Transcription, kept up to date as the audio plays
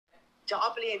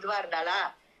ஜாப்லயும் இதுவா இருந்தாளா,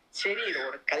 சரி இது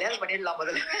ஒரு கல்யாணம் பண்ணிடலாம்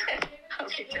முதல்ல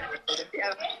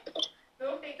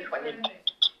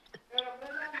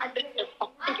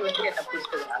வந்து என்ன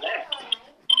பிடிச்சதுனால,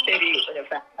 சரி கொஞ்சம்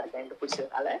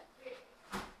பிடிச்சதுனால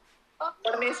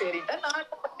உடனே சரிட்டா.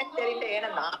 நான் தெரியல, ஏன்னா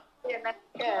நான்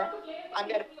எனக்கு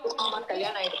அங்க மாமா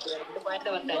கல்யாணம் ஆயிடுச்சு, 2 குழந்தை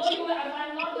வந்தாச்சு,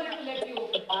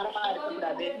 பாரமா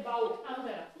இருக்கக்கூடாது.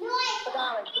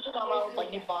 மாமாவும்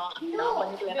பண்ணிப்பான், நான்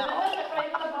பண்ணிக்கலன்னா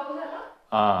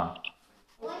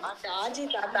அந்த ஆஜி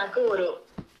தாத்தாக்கு ஒரு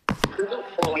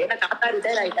ஏன்னா தாத்தா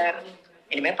ரிட்டையர் ஆயிட்டார்,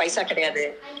 இனிமே பைசா கிடையாது.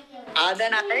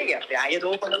 அதனால ஏதோ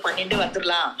கொஞ்சம் பண்ணிட்டு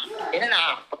வந்துடலாம். ஏன்னா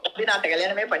நான்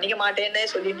கல்யாணமே பண்ணிக்க மாட்டேன்னு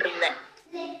சொல்லிட்டு இருந்தேன்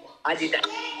ஆஜிட்ட.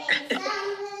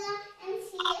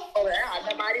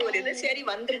 அந்த மாதிரி ஒரு இது சரி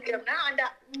வந்திருக்கு அப்படின்னா அந்த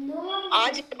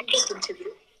ஆஜி பிடிச்சது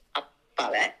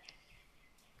அப்பாவ.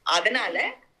 அதனால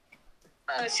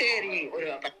சரி ஒரு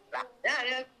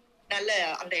நல்ல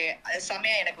அந்த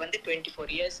சமயம் எனக்கு வந்து 24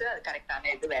 years, அது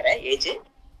கரெக்டான இது வேற ஏஜ்.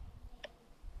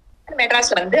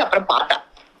 மெட்ராஸ் வந்து அப்புறம் பார்த்தா.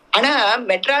 ஆனா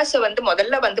மெட்ராஸ் வந்து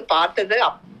முதல்ல வந்து பார்த்தது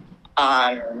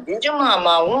நிஜமா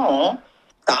அம்மாவும்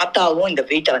தாத்தாவும் இந்த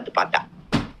வீட்டை வந்து பார்த்தா.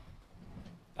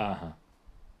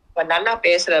 நல்லா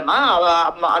பேசுறமா அவ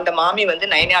அந்த மாமி வந்து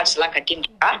 9 yards எல்லாம்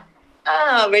கட்டின்னுட்டா.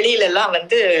 வெளியில எல்லாம்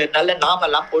வந்து நல்ல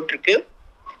நாமெல்லாம் போட்டிருக்கு,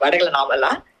 வடகுல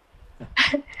நாமெல்லாம்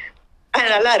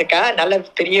நல்லா இருக்கா, நல்ல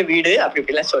பெரிய வீடு அப்படி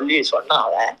இப்படிலாம் சொல்லி சொன்னா.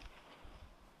 அவன்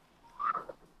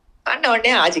வந்த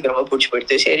உடனே ஆஜிக்கு ரொம்ப பிடிச்சி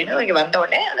போயிடுது. சரின்னு இங்க வந்த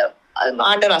உடனே அது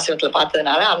ஆண்டர் ஆசிரமத்துல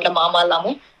பார்த்ததுனால அந்த மாமா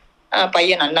எல்லாமும்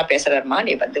பையன் நல்லா பேசுறாருமா,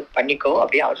 நீ வந்து பண்ணிக்கோ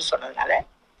அப்படின்னு அவரு சொன்னதுனால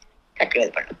டக்குனு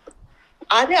இது பண்ண.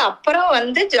 அது அப்புறம்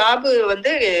வந்து ஜாபு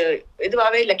வந்து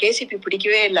இதுவாவே இல்லை, கேசிபி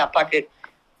பிடிக்கவே இல்லை அப்பாக்கு.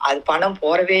 அது பணம்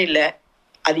போறவே இல்லை.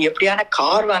 அது எப்படியான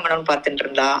கார் வாங்கணும்னு பார்த்துட்டு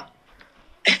இருந்தா.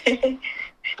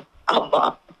 ஆமா,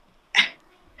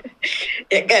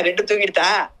 எங்க 2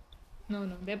 தூங்கிடுதா?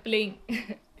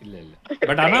 இல்ல இல்ல,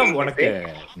 பட் ஆனா உனக்கு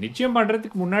நிச்சயம்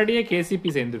பண்றதுக்கு முன்னாடியே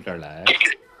கேசிபி சேர்ந்துட்டாள?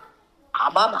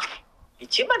 ஆமாமா,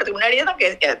 நிச்சயம் பண்றதுக்கு முன்னாடியே தான்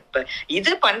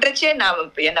இது பண்றச்சே. நான்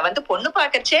என்ன வந்து பொண்ணு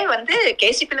பாக்கறச்சே வந்து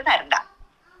கேசிபில தான் இருந்தா.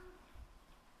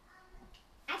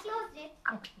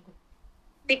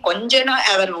 கொஞ்ச நாள்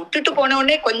அவர் விட்டுட்டு போன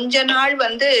உடனே கொஞ்ச நாள்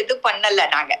வந்து இது பண்ணல,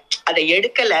 நாங்க அதை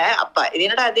எடுக்கல. அப்பா இது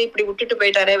என்னடா அது இப்படி விட்டுட்டு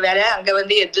போயிட்டாரு, வேற அங்க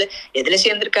வந்து எதுல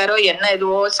சேர்ந்திருக்காரோ என்ன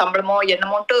இதுவோ சம்பளமோ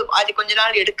என்னமோட்டு அது கொஞ்ச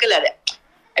நாள் எடுக்கல. அதை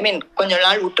ஐ மீன் கொஞ்ச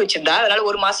நாள் விட்டு வச்சிருந்தா. அதனால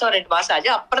 1 மாசம் 2 மாசம்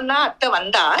ஆச்சு. அப்புறம் தான் அத்தை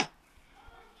வந்தா,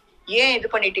 ஏன் இது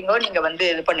பண்ணிட்டீங்கோ, நீங்க வந்து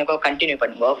இது பண்ணுங்க, கண்டினியூ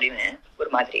பண்ணுங்க அப்படின்னு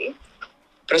ஒரு மாதிரி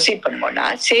ப்ரொசீட் பண்ணுவோம்னா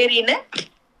சரின்னு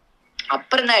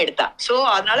அப்புறம் தான் எடுத்தா. சோ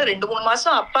அதனால 2-3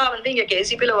 மாசம் அப்பா வந்து இங்க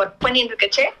கேசிபில ஒர்க் பண்ணிட்டு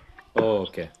இருக்கச்சே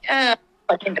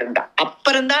பண்ணிட்டு இருந்தா.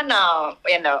 அப்புறம் தான்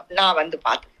நான் வந்து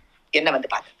பார்த்தேன், என்ன வந்து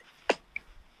பார்த்தது.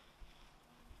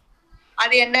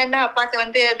 அது என்னன்னா அப்பாக்கு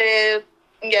வந்து அது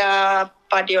இங்க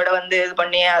பாட்டியோட வந்து இது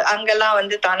பண்ணி அங்கெல்லாம்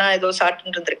வந்து தானா ஏதோ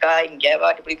சாப்பிட்டு இருந்திருக்கா. இங்க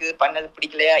பாட்டி பிடிக்குது பண்ணது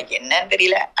பிடிக்கலையா என்னன்னு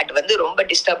தெரியல. அது வந்து ரொம்ப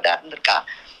டிஸ்டர்ப்டா இருந்திருக்கா.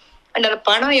 அந்த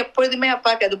பணம் எப்பொழுதுமே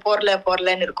அப்பாக்கு அது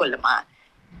போறலன்னு இருக்கும் இல்லம்மா.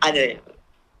 அது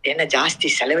என்ன ஜாஸ்தி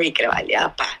செலவழிக்கிறவா இல்லையா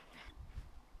அப்பா.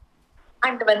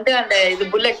 அண்ட் வந்து அந்த இது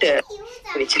புல்லட்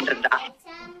வச்சுட்டு இருந்தா,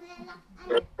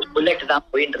 புல்லட் தான்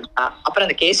போயிட்டு இருந்தா. அப்புறம்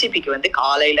அந்த கேசிபிக்கு வந்து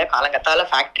காலங்கத்தால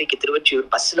ஃபேக்டரிக்கு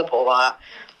திருவொற்றியூர் பஸ்ல போவா.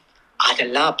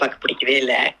 அதெல்லாம் அப்பாக்கு பிடிக்கவே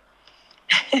இல்லை.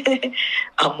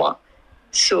 ஆமா,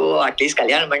 சோ அட்லீஸ்ட்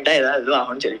கல்யாணம் பண்ணிட்டா ஏதாவது இது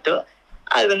ஆகும்னு சொல்லிட்டு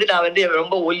அது வந்து நான் வந்து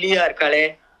ரொம்ப ஒல்லியா இருக்காளே,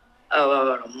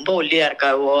 ரொம்ப ஒல்லியா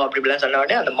இருக்காவோ அப்படி இப்படிலாம் சொன்ன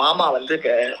உடனே அந்த மாமா வந்து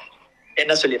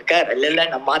என்ன சொல்லியிருக்கா, இல்ல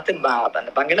நம்ம மாத்து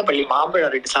அந்த பங்கனப்பள்ளி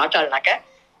மாம்பழம் 2 சாட்டாள்னாக்க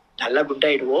நல்லா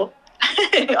குண்டாயிடுவோம்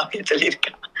அப்படின்னு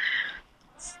சொல்லியிருக்கா.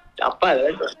 அப்பா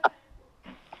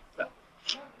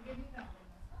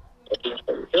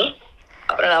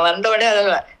அப்புறம் நான் வந்த உடனே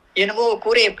என்னமோ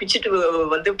கூரையை பிச்சுட்டு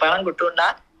வந்து பணம் குட்டோம்னா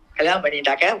கல்யாணம்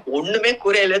பண்ணிட்டாக்க ஒண்ணுமே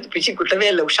கூரையில இருந்து பிச்சு குட்டவே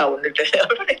இல்லை உஷா ஒண்ணுட்டு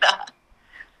அப்படின்னா.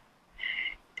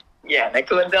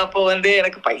 எனக்கு வந்து அப்போ வந்து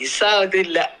எனக்கு பைசா இது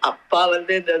இல்ல. அப்பா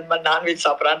வந்து இந்த மாதிரி நான்வெஜ்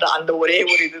சாப்பிடறான்ற அந்த ஒரே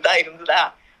ஒரு இதுதான் இருந்ததா.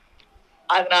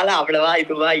 அதனால அவ்வளவா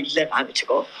இதுவா இல்ல நான்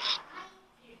வச்சுக்கோ.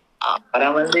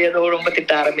 அப்புறம் வந்து ஏதோ ரொம்ப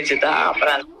திட்ட ஆரம்பிச்சுதா.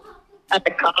 அப்புறம் அந்த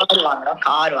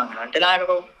கார் வாங்கணும்ட்டு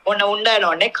நான் உண்டான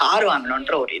உடனே கார்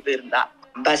வாங்கணும்ன்ற ஒரு இது இருந்தா,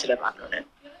 அம்பாசிடர் வாங்கணும்னு.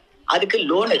 அதுக்கு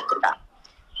லோன் எடுத்துட்டா.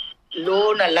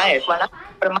 லோன் எல்லாம் எடுப்பானா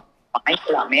அப்புறமா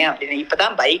வாங்கிக்கலாமே அப்படின்னு.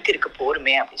 இப்பதான் பைக் இருக்கு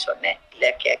போருமே அப்படின்னு சொன்னேன். இல்ல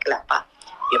கேட்கலாப்பா,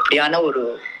 எப்படியான ஒரு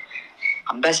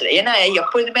அம்பாசிடர். ஏன்னா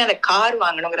எப்பொழுதுமே அந்த கார்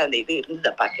வாங்கணுங்கிற அந்த இது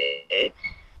இருந்ததப்பாக்கு.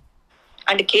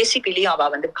 அண்ட் கேசிபிலையும் அவ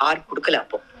வந்து கார் கொடுக்கல.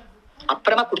 அப்போ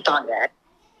அப்புறமா கொடுத்தாங்க,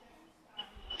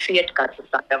 ஃபியட் கார்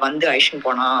கொடுத்தாங்க, வந்து ஐஷன்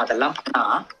போனா அதெல்லாம் பண்ணா.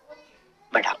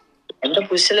 பட் எந்த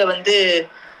புதுசுல வந்து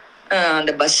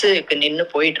அந்த பஸ்ஸுக்கு நின்று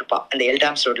போயிட்டு இருப்பா. அந்த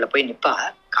எல்டாம்ஸ் ரோட்ல போய் நிப்பா.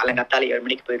 காலங்காத்தால 7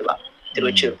 மணிக்கு போயிடுவா.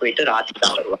 திருவொற்றியூர் போயிட்டு ராத்திரி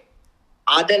தான் வருவான்.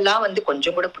 அதெல்லாம் வந்து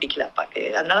கொஞ்சம் கூட பிடிக்கல அப்பாக்கு.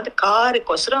 அதனால வந்து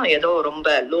காருக்கொசரம் ஏதோ ரொம்ப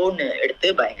லோன் எடுத்து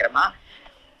பயங்கரமா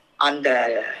அந்த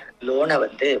லோனை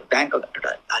வந்து பேங்க்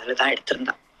அதுலதான்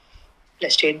எடுத்திருந்தான். இல்ல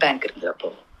ஸ்டேட் பேங்க் இருந்தது அப்போ.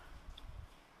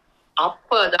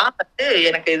 அப்பதான் வந்து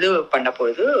எனக்கு இது பண்ண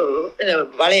பொழுது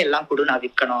வலையெல்லாம் கொடு நான்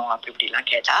விற்கணும் அப்படி இப்படி எல்லாம்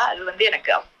கேட்டா அது வந்து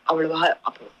எனக்கு அவ்வளவா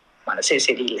அப்போ மனசே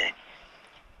சரியில்லை.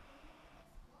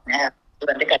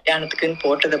 வந்து கல்யாணத்துக்குன்னு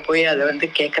போட்டதை போய் அதை வந்து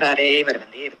கேக்குறாரே இவர்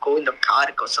வந்து எதுக்கோ இந்த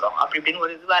காருக்கோசரம் அப்படி இப்படின்னு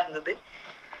ஒரு இதுவா இருந்தது.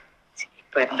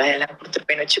 இப்ப இருந்தா எல்லாம்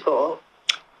கொடுத்துருப்பேன்னு வச்சுக்கோ.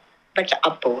 பட்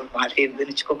அப்போ ஒரு மாதிரி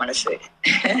இருந்துன்னு வச்சுக்கோ மனசு.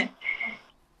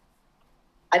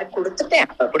 அது கொடுத்துட்டேன்,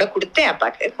 அப்ப கூட கொடுத்தேன்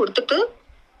அப்பாக்கு. கொடுத்துட்டு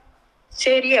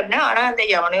சரி அப்படின்னா, ஆனா அந்த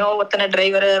எவனையோ ஒத்தனை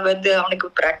டிரைவரை வந்து அவனுக்கு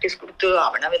பிராக்டிஸ் கொடுத்து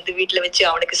அவனை வந்து வீட்டுல வச்சு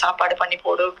அவனுக்கு சாப்பாடு பண்ணி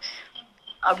போடு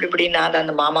அப்படி இப்படின்னா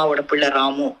அந்த மாமாவோட பிள்ளை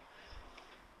ராமு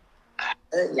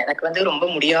எனக்கு வந்து ரொம்ப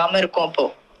முடியாம இருக்கும் அப்போ.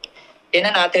 ஏன்னா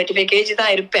நான் 35 kg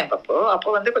தான் இருப்பேன் அப்போ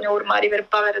வந்து கொஞ்சம் ஒரு மாதிரி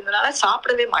வெறுப்பாக இருந்ததுனால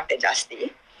சாப்பிடவே மாட்டேன் ஜாஸ்தி.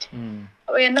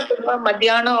 என்ன பண்ணுவா,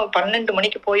 மத்தியானம் 12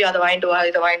 மணிக்கு போய் அதை வாங்கிட்டு வா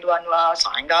இதை வாங்கிட்டு வான்னு வா,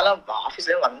 சாயங்காலம்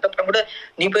ஆபீஸ்ல வந்தப்புறம் கூட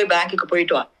நீ போய் பேங்க்குக்கு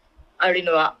போயிட்டு வா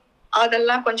அப்படின்னு வா.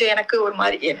 அதெல்லாம் கொஞ்சம் எனக்கு ஒரு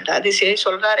மாதிரி என்னடா அது சரி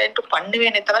சொல்றாரேன்ட்டு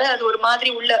பண்ணுவேனே தவிர அது ஒரு மாதிரி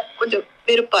உள்ள கொஞ்சம்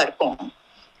வெறுப்பா இருக்கும்.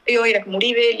 ஐயோ எனக்கு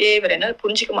முடியவே இல்லையே, இவர் என்ன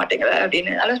புரிஞ்சுக்க மாட்டேங்கிற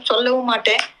அப்படின்னு. அதனால சொல்லவும்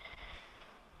மாட்டேன்.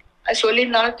 அது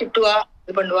சொல்லியிருந்தாலும் திட்டுவா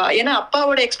இது பண்ணுவா. ஏன்னா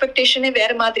அப்பாவோட எக்ஸ்பெக்டேஷனே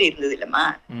வேற மாதிரி இருந்தது இல்லம்மா.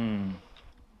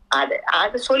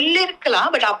 அது சொல்லிருக்கலாம்.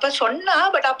 பட் அப்ப சொன்னா,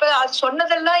 பட் அப்ப அது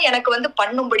சொன்னதெல்லாம் எனக்கு வந்து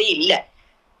பண்ணும்படி இல்ல.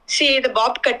 சரி இது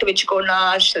பாப் கட் வச்சுக்கோன்னா,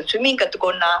 ஸ்விம்மிங்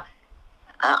கத்துக்கோன்னா,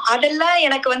 அதெல்லாம்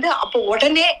எனக்கு வந்து அப்போ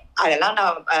உடனே அதெல்லாம்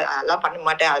நான் அதெல்லாம் பண்ண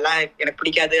மாட்டேன், அதெல்லாம் எனக்கு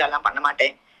பிடிக்காது, அதெல்லாம் பண்ண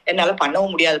மாட்டேன், என்னால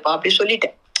பண்ணவும் முடியாதுப்பா அப்படி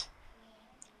சொல்லிட்டேன்.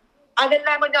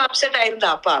 அதெல்லாம் கொஞ்சம் அப்செட்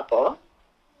ஆயிருந்தா அப்பா அப்போ.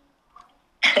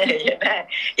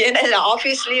 ஏன்னா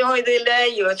ஆபீஸ்லயும் இது இல்ல,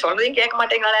 இவன் சொல்றதையும் கேட்க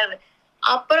மாட்டேங்கிறாரு.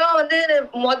 அப்புறம் வந்து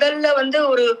முதல்ல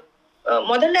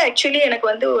ஆக்சுவலி எனக்கு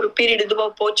வந்து ஒரு பீரியட் இதுவா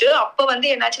போச்சு. அப்ப வந்து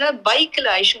என்னாச்சுன்னா பைக்ல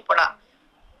ஐஷன் போனா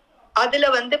அதுல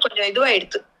வந்து கொஞ்சம்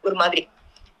இதுவாயிடுது ஒரு மாதிரி.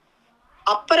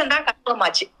 அப்புறம் தான் கன்ஃபார்ம்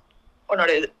ஆச்சு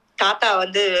உன்னோட இது. தாத்தா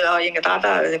வந்து எங்க தாத்தா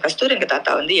கஸ்தூரி எங்க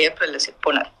தாத்தா வந்து ஏப்ரல்ல செட்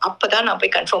போனார். அப்பதான் நான்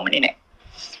போய் கன்ஃபார்ம் பண்ணினேன்.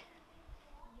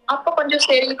 அப்ப கொஞ்சம்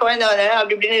சரி குழந்தை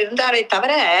அப்படி இப்படின்னு இருந்தாரே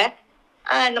தவிர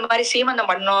இந்த மாதிரி சீமந்தம்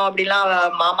பண்ணோம் அப்படிலாம்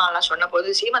மாமா எல்லாம் சொன்ன போது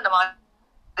சீமந்தம்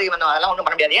அதெல்லாம் ஒண்ணும்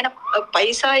பண்ண முடியாது. ஏன்னா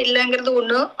பைசா இல்லைங்கிறது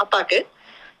ஒண்ணு அப்பாக்கு.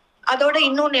 அதோட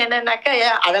இன்னொன்னு என்னன்னாக்கா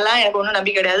அதெல்லாம் எனக்கு ஒண்ணும்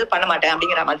நம்பிக்கை கிடையாது, பண்ண மாட்டேன்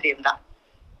அப்படிங்கிற மாதிரி இருந்தா.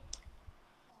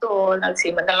 ஸோ நான்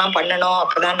சீமந்தம் எல்லாம் பண்ணணும்,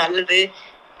 அப்பதான் நல்லது.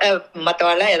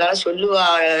 மத்தவாள்லாம் ஏதாவது சொல்லுவா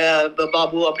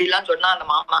பாபு அப்படிலாம் சொன்னா அந்த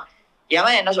மாமா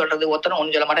எவன் என்ன சொல்றது, ஒத்தனை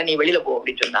ஒண்ணு சொல்ல மாட்டேன், நீ வெளியில போ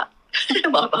அப்படின்னு சொன்னா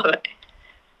மாமாவை.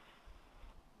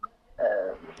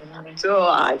 சோ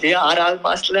அது 6வது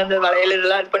மாசத்துல அந்த வளையல்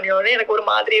இதெல்லாம் இது பண்ணியோடனே எனக்கு ஒரு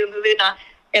மாதிரி இருந்தது.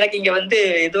 எனக்கு இங்க வந்து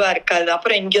இதுவா இருக்காது.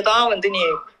 அப்புறம் இங்கதான் வந்து நீ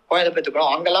குழந்தை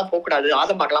பெற்றுக்கணும், அங்கெல்லாம் போகக்கூடாது,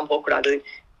 ஆதம்பாக்கெல்லாம் போகக்கூடாது,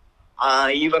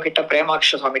 இவகிட்ட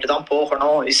பிரேமாட்ச சுவாமிகிட்ட தான்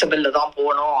போகணும், இசபெல்ல தான்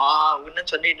போகணும்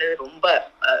சொல்லிட்டு ரொம்ப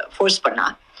ஃபோர்ஸ் பண்ணா.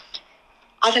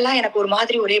 அதெல்லாம் எனக்கு ஒரு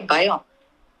மாதிரி ஒரே பயம்.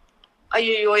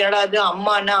 ஐயோ என்னடா அது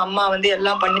அம்மான்னா அம்மா வந்து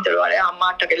எல்லாம் பண்ணி தருவாளே,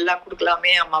 அம்மாட்ட எல்லாம்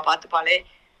கொடுக்கலாமே, அம்மா பாத்துப்பாளே,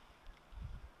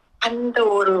 அந்த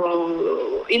ஒரு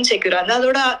இன்செக்யூர்.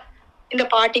 அதோட இந்த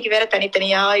பாட்டிக்கு வேற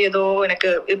தனித்தனியா ஏதோ எனக்கு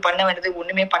இது பண்ண வேண்டியது,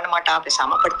 ஒண்ணுமே பண்ண மாட்டா,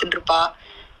 பேசாம படுத்துட்டு இருப்பா,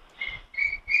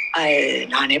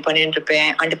 நானே பண்ணிட்டு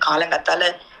இருப்பேன். அண்டு காலங்காத்தால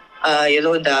ஏதோ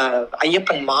இந்த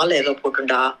ஐயப்பன் மாலை ஏதோ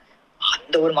போட்டுண்டா,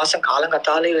 அந்த ஒரு மாசம்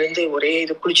காலங்காத்தால இருந்து ஒரே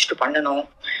இது குளிச்சுட்டு பண்ணணும்,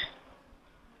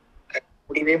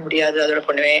 முடியவே முடியாது. அதோட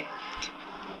பண்ணுவேன்.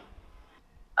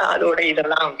 அதோட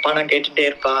இதெல்லாம் பணம் கேட்டுட்டே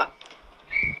இருப்பா.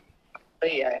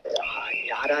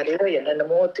 யாரையோ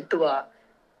என்னென்னமோ திட்டுவா.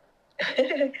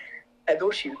 ஏதோ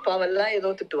ஷில்பாவெல்லாம் ஏதோ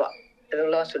திட்டுவா,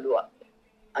 இதெல்லாம் சொல்லுவா,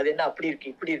 அது என்ன அப்படி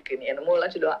இருக்கு இப்படி இருக்குன்னு என்னமோ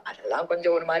எல்லாம் சொல்லுவா. அதெல்லாம்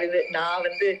கொஞ்சம் ஒரு மாதிரி நான்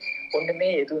வந்து ஒண்ணுமே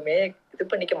எதுவுமே இது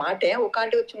பண்ணிக்க மாட்டேன்,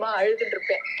 உட்காந்து சும்மா அழுதுட்டு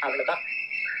இருப்பேன், அவ்வளவுதான்.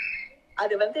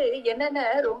 அது வந்து என்னென்ன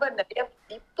ரொம்ப நிறைய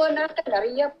இப்ப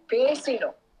நிறைய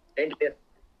பேசிடும் ரெண்டு பேரும்.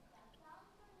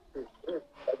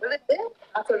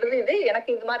 நான் சொல்றது இது எனக்கு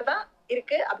இது மாதிரிதான்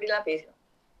இருக்கு அப்படிலாம் பேசணும்.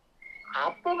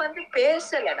 அப்ப வந்து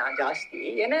பேசல நான் ஜாஸ்தி,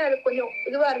 ஏன்னா அது கொஞ்சம்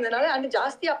இதுவா இருந்ததுனால அந்த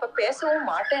ஜாஸ்தி அப்ப பேசவும்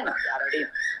மாட்டேன் நான்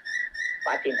யாரோடையும்.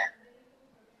 பாத்தீங்க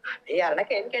அதே யாருன்னா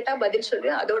கேள்வி கேட்டா பதில்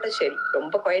சொல்லுவேன், அதோட சரி.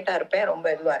 ரொம்ப குவைட்டா இருப்பேன், ரொம்ப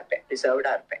இதுவா இருப்பேன்,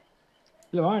 ரிசர்வ்டா இருப்பேன்.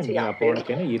 இல்லவா நீ அப்போ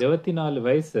உனக்கு என்ன 24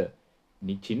 வயசு,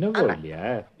 நீ சின்ன குழந்தை இல்லையா?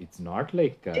 இட்ஸ் நாட்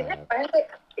லைக்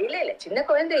இல்ல சின்ன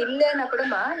குழந்தை இல்லன்னா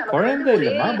கூடமா குழந்தை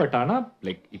இல்லம்மா. பட் ஆனா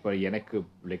லைக் இப்ப எனக்கு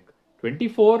லைக்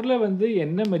 24ல வந்து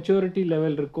என்ன மெச்சூரிட்டி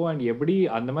லெவல் இருக்கும் அண்ட் எப்படி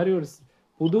அந்த மாதிரி ஒரு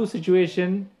புது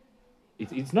situation,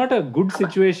 it's not a good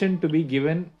situation to be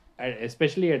given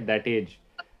especially at that age.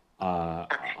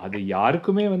 அது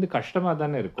யாருக்குமே வந்து கஷ்டமா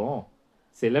தானே இருக்கும்.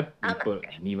 சில இப்போ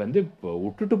நீ வந்து இப்போ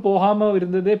விட்டுட்டு போகாம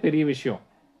இருந்ததே பெரிய விஷயம்.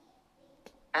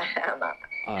 ஆமா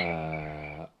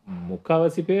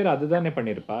முக்காவாசி பேர் அதுதானே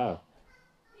பண்ணிருப்பா.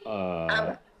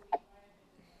 ஆமா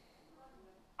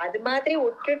அது மாதிரி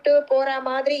விட்டுட்டு போற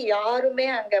மாதிரி யாருமே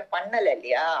அங்க பண்ணல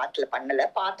இல்லையா, அதுல பண்ணல,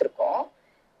 பாத்திருக்கோம்.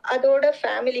 அதோட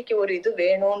ஃபேமிலிக்கு ஒரு இது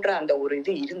வேணும்ன்ற அந்த ஒரு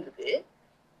இது இருந்தது.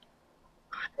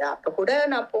 அப்ப கூட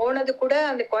நான் போனது கூட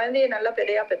அந்த குழந்தைய நல்லா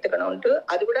பெரியா பெத்துக்கணும்ட்டு,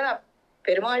 அது கூட நான்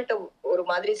பெருமாள்கிட்ட ஒரு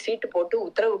மாதிரி சீட்டு போட்டு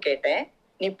உத்தரவு கேட்டேன்.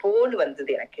 நீ போன்னு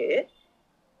வந்தது எனக்கு.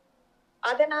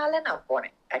 அதனால நான்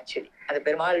போனேன். ஆக்சுவலி அந்த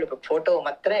பெருமாள் போட்டோ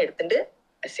மாத்திரம் எடுத்துட்டு,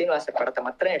 சீனிவாச படத்தை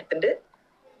மாத்திரம் எடுத்துட்டு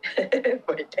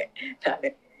போயிட்டேன்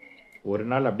நானு. ஒரு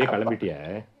நாள் அப்படியே கிளம்பிட்டிய?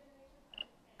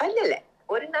 இல்ல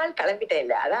ஒரு நாள் கிளம்பிட்டேன்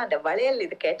இல்ல. அதான் அந்த வளையல்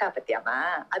இது கேட்டா பத்தியாமா,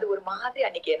 அது ஒரு மாதிரி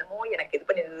அன்னைக்கு என்னமோ எனக்கு இது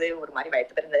பண்ணிருந்தது, ஒரு மாதிரி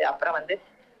வயத்து இருந்தது. அப்புறம் வந்து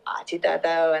ஆச்சி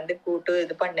தாத்தா வந்து கூட்டு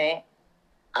இது பண்ணேன்.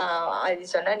 ஆச்சி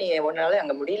சொன்னா நீ ஒன்னால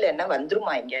அங்க முடியலன்னா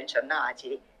வந்துருமா இங்கன்னு சொன்னா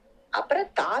ஆச்சி. அப்புறம்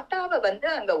தாத்தாவை வந்து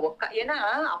அங்க ஏன்னா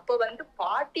அப்ப வந்து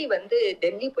பாட்டி வந்து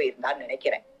டெல்லி போயிருந்தான்னு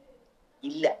நினைக்கிறேன்.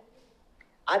 இல்ல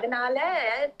அதனால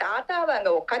தாத்தாவை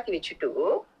அங்க உட்காத்தி வச்சுட்டு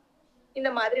இந்த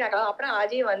மாதிரி அப்புறம்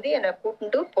ஆஜியும் வந்து என்னை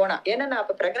கூட்டிட்டு போனான். ஏன்னா நான்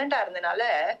அப்ப பிரெக்னண்டா இருந்தனால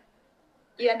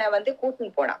என்னை வந்து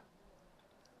கூட்டின்னு போனான்.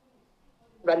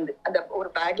 வந்து அந்த ஒரு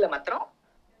பேக்ல மாத்திரம்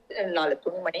 4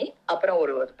 துணிமணி, அப்புறம்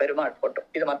ஒரு பெருமாள் போட்டோ,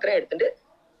 இது மாத்திரம் எடுத்துட்டு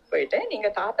போயிட்டேன். நீங்க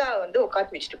தாத்தா வந்து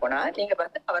உட்காந்து வச்சுட்டு போனா, நீங்க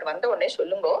வந்து அவர் வந்த உடனே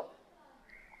சொல்லுங்க,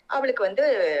 அவளுக்கு வந்து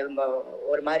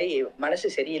ஒரு மாதிரி மனசு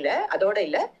சரியில்லை, அதோட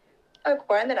இல்ல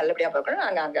குழந்தை நல்லபடியா பார்க்கணும்,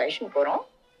 நாங்க அங்க அழிச்சுன்னு போறோம்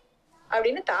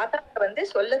அப்படின்னு தாத்தா வந்து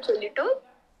சொல்லிட்டு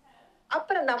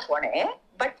அப்புறம் தான் போனேன்.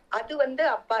 பட் அது வந்து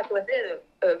அப்பாவுக்கு வந்து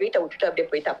வீட்டை விட்டுட்டு அப்படியே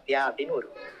போயிட்டா அப்படியா அப்படின்னு ஒரு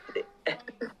இது.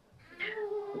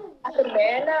 அது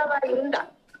மேல அவ இருந்தா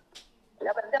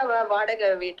வந்து அவ வாடகை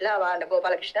வீட்டுல அவ அந்த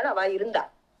கோபாலகிருஷ்ணன் அவ இருந்தா.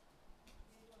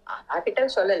 கிட்ட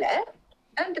சொல்லல,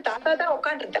 அந்த தாத்தா தான்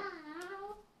உட்காந்துருந்தேன்.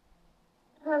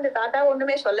 அந்த தாத்தா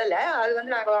ஒண்ணுமே சொல்லல. அது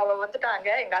வந்து நாங்க அவ வந்துட்டாங்க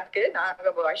எங்க ஆத்துக்கு,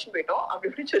 நாங்க வயசு போயிட்டோம் அப்படி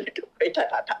இப்படின்னு சொல்லிட்டு போயிட்டா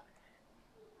தாத்தா.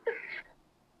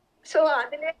 சோ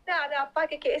அதுல இருந்து அது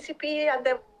அப்பாக்கு கேசிபி அந்த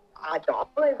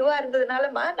ஜாப் இதுவா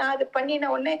இருந்ததுனாலமா நான் அது பண்ணின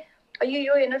உடனே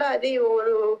ஐயோ என்னடா அது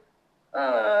ஒரு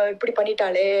இப்படி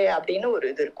பண்ணிட்டாளே அப்படின்னு ஒரு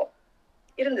இது இருக்கும்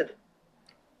இருந்தது.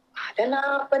 அத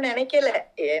நான் அப்ப நினைக்கல.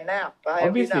 ஏன்னா அப்பா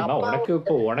உனக்கு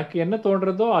இப்போ உனக்கு என்ன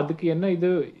தோன்றதோ அதுக்கு என்ன இது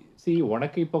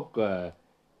உனக்கு இப்போ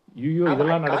ஐயோ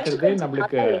இதெல்லாம் நடக்கிறதே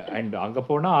நம்மளுக்கு. அண்ட் அங்க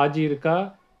போனா ஆஜி இருக்கா,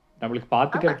 நம்மளுக்கு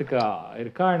பாத்துக்கிறதுக்கு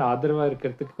இருக்கா, அண்ட் ஆதரவா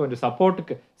இருக்கிறதுக்கு கொஞ்சம்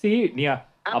சப்போர்ட்டுக்கு. நீ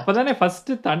அப்பதானே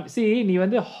ஃபர்ஸ்ட் நீ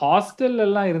வந்து ஹாஸ்டல்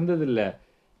எல்லாம் இருந்தது இல்ல,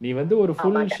 நீ வந்து ஒரு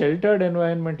ஃபுல் ஷெல்டர்ட்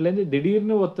என்வாயன்மெண்ட்ல இருந்து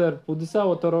திடீர்னு புதுசா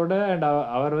ஒருத்தரோட அண்ட்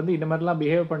அவர் வந்து இந்த மாதிரிலாம்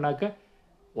பிஹேவ் பண்ணாக்க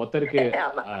ஒருத்தருக்கு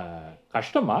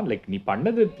கஷ்டமா? லைக் நீ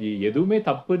பண்ணது எதுவுமே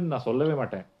தப்புன்னு நான் சொல்லவே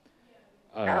மாட்டேன்.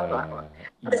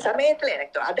 அந்த சமயத்துல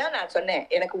எனக்கு அதான் நான் சொன்னேன்,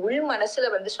 எனக்கு உள் மனசுல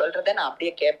வந்து சொல்றத நான்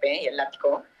அப்படியே கேட்பேன்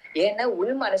எல்லாத்துக்கும். ஏன்னா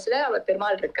உள் மனசுல அவர்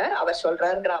பெருமாள் இருக்கார், அவர்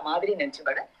சொல்றாருங்கிற மாதிரி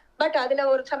நினைச்சுப்பேன். பட் அதுல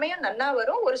ஒரு சமயம் நன்னா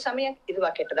வரும், ஒரு சமயம் இதுவா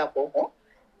கெட்டதா போகும்.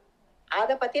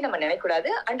 அத பத்தி நம்ம நினைக்கூடாது.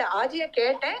 அண்ட் ஆஜிய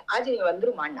கேட்டேன், ஆஜி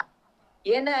வந்துருமான்னா.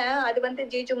 ஏன்னா அது வந்து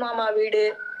ஜீஜு மாமா வீடு,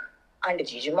 அண்ட்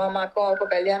ஜீஜு மாமாக்கும் அப்போ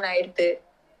கல்யாணம் ஆயிடுத்து.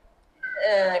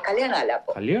 கல்யாணம் ஆல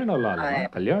அப்போ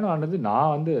கல்யாணம் ஆனது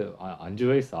நான் வந்து 5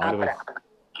 வயசு 6 வயசு.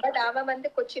 பட் அவன் வந்து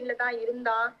கொச்சின்ல தான்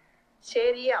இருந்தான்.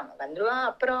 சரி அவன் வந்துருவான்,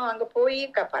 அப்புறம் அங்க போய்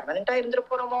பர்மனண்டா இருந்துட்டு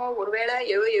போறோமோ, ஒருவேளை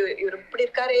இவர் இப்படி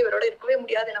இருக்காரு, இவரோட இருக்கவே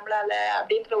முடியாது நம்மளால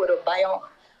அப்படின்ற ஒரு பயம்.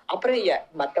 அப்புறம்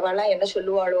மத்தவாள்லாம் என்ன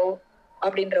சொல்லுவாளோ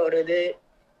அப்படின்ற ஒரு இது,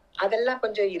 அதெல்லாம்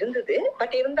கொஞ்சம் இருந்தது.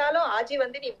 பட் இருந்தாலும் ஆஜி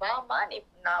வந்து நீ வாமா, நீ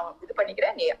நான் இது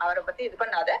பண்ணிக்கிறேன், நீ அவரை பத்தி இது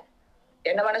பண்ணாத,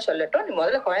 என்ன வேணா சொல்லட்டும், நீ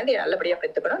முதல்ல குழந்தைய நல்லபடியா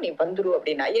பெத்துக்கணும், நீ வந்துரு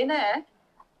அப்படின்னா. ஏன்னா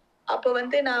அப்ப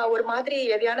வந்து நான் ஒரு மாதிரி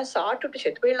எதையான சாப்பிட்டுட்டு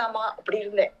செத்து போயிடலாமா அப்படி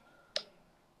இருந்தேன்.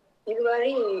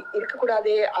 இதுவரை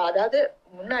இருக்கக்கூடாது. அதாவது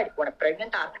முன்னாடி உனக்கு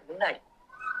பிரெக்னென்ட் ஆகிறதுக்கு முன்னாடி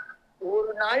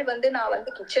ஒரு நாள் வந்து நான்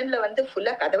வந்து கிச்சன்ல வந்து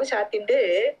ஃபுல்லா கதவை சாத்திட்டு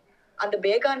அந்த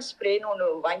பேகான் ஸ்ப்ரேன்னு ஒண்ணு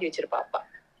வாங்கி வச்சிருப்பா அப்பா,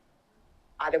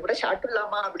 அதை கூட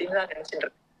சாப்பிடலாமா அப்படின்னு தான் நினைச்சிட்டு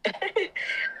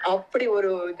அப்படி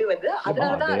ஒரு இது வந்து.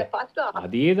 அதனாலதான் அதை பார்த்துட்டு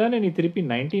அதே தானே நீ திருப்பி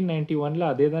 1991ல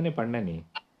அதே தானே பண்ண நீ.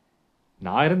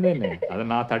 நான் இருந்தேன்னு அதை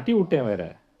நான் தட்டி விட்டேன் வேற.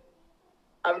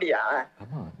 அப்படியா?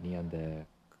 ஆமா, நீ அந்த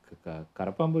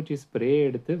கரப்பாம்பூச்சி ஸ்ப்ரே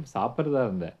எடுத்து சாப்பிட்றதா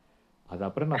இருந்த, அது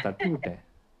அப்புறம் நான் தட்டி விட்டேன்.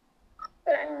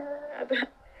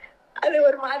 அது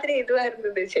ஒரு மாதிரி இதுவா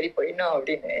இருந்தது, சரி போயிடணும்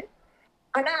அப்படின்னு.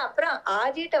 ஆனா அப்புறம்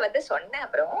ஆஜிட்ட வந்து சொன்னேன்.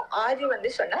 அப்புறம் ஆஜி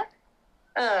வந்து சொன்னா,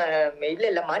 இல்ல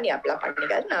இல்லம்மா நீ அப்பெல்லாம்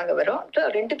பண்ணிக்காது, நாங்க வரோம்.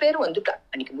 2 பேரும் வந்துட்டா.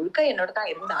 அன்னைக்கு முழுக்க என்னோட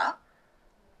தான் இருந்தா.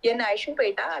 என்ன ஐஷும்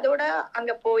போயிட்டா. அதோட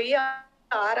அங்க போய்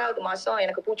 6வது மாசம்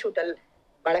எனக்கு பூச்சூட்டல்,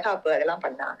 வளகாப்பு அதெல்லாம்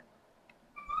பண்ணா.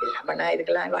 எல்லாம் பண்ணா.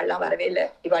 இதுக்கெல்லாம் இவாள்லாம் வரவே இல்லை.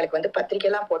 இவாளுக்கு வந்து பத்திரிக்கை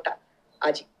எல்லாம் போட்டா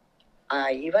ஆஜி.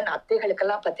 ஈவன்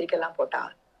அத்தைகளுக்கெல்லாம் பத்திரிக்கை எல்லாம் போட்டா,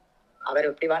 அவர்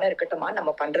எப்படி வேணா இருக்கட்டுமா,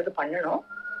 நம்ம பண்றது பண்ணணும்,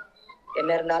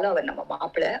 என்ன இருந்தாலும் அவர் நம்ம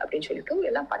மாப்பிள்ளை அப்படின்னு சொல்லிட்டு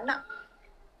எல்லாம் பண்ணா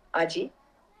ஆஜி.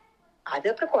 அது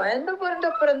அப்புறம் குழந்தை பிறந்த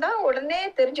அப்புறம் தான் உடனே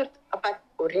தெரிஞ்சிருது. அப்ப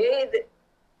ஒரே இது,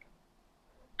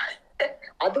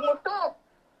 அது மட்டும்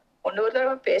ஒன்னு ஒரு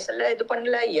தடவை பேசல, இது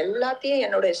பண்ணல, எல்லாத்தையும்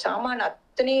என்னுடைய சாமான்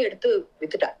அத்தனையும் எடுத்து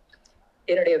வித்துட்டா.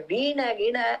 என்னுடைய வீணை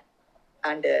கீணை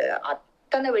அண்ட்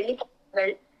அத்தனை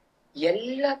வெள்ளிப்பாங்கள்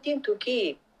எல்லாத்தையும் தூக்கி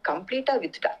கம்ப்ளீட்டா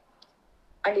வித்துட்டா.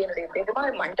 அண்ட் என்னுடைய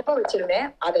பெருமாள் மண்டபம் வச்சிருந்தேன்,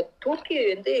 அதை தூக்கி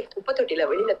வந்து குப்பை தொட்டியில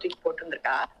வெளியில தூக்கி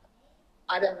போட்டுருந்துருக்கா.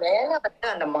 அத மேல வந்து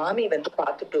அந்த மாமி வந்து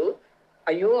பார்த்துட்டு,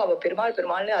 ஐயோ அவ பெருமாள்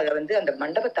பெருமாள்னு அதை வந்து அந்த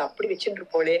மண்டபத்தை அப்படி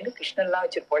வச்சுட்டு போலேன்னு, கிருஷ்ணன் எல்லாம்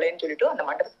வச்சிருப்போலேன்னு சொல்லிட்டு அந்த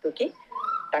மண்டபத்தை தூக்கி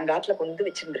தங்காத்துல கொண்டு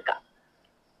வச்சிருந்திருக்கா.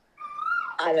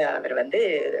 அத அவர் வந்து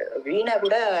வீணை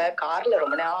கூட கார்ல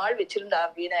ரொம்ப நாள் வச்சிருந்தா,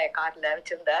 வீணை கார்ல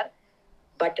வச்சிருந்தார்.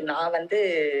 பட் நான் வந்து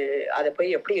அதை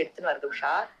போய் எப்படி எடுத்துன்னு வருது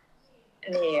உஷா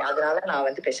நீ, அதனால நான்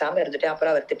வந்து பேசாம இருந்துட்டேன்,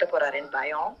 அப்புறம் அவர் திட்ட போறாருன்னு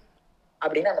பயம்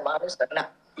அப்படின்னு அந்த மாமி சொன்னா.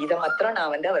 இதை மாத்திரம்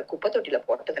நான் வந்து அவர் குப்பை தொட்டியில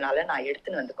போட்டதுனால நான்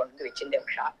எடுத்துன்னு வந்து கொண்டு வந்து வச்சிருந்தேன்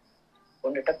உஷா,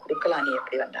 உன்கிட்ட குடுக்கலாம், நீ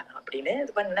எப்படி வந்தா அப்படின்னு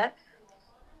இது பண்ண.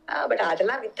 பட்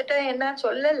அதெல்லாம் வித்துட்டேன் என்னன்னு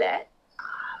சொல்லல,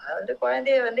 வந்து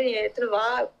குழந்தைய வந்து நீ எடுத்துட்டு வா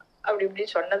அப்படி இப்படி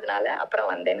சொன்னதுனால அப்புறம்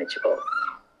வந்தேன்னு வச்சுக்கோ.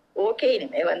 ஓகே,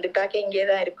 இனிமே வந்துட்டாக்க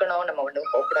இங்கேதான் இருக்கணும், நம்ம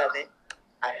ஒண்ணும் போகக்கூடாது,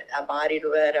 அதுதான்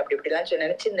மாறிடுவார் அப்படி இப்படிலாம்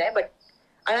நினைச்சிருந்தேன். பட்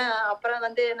ஆனா அப்புறம்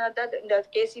வந்து என்னதான் இந்த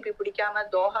கேசிபி பிடிக்காம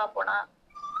தோஹா போனா,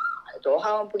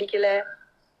 தோஹாவும் பிடிக்கல.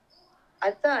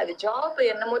 அதுதான் அது ஜாப்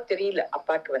என்னமோ தெரியல,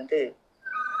 அப்பாக்கு வந்து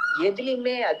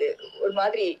எதுலயுமே அது ஒரு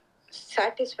மாதிரி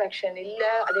சாட்டிஸ்பாக்சன் இல்ல.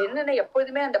 அது என்னன்னா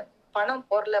எப்போதுமே அந்த பணம்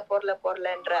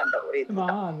போறலன்ற அந்த ஒரு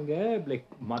இதுதான். அங்க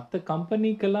லைக் மத்த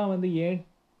கம்பெனிக்கெல்லாம் வந்து ஏன்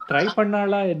ட்ரை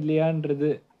பண்ணாலா இல்லையான்றது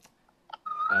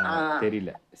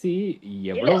தெரியல. சி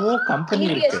எவ்வளவோ கம்பெனி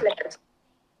இருக்கு.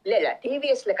 இல்ல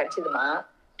டிவிஎஸ்ல கிடைச்சதுமா,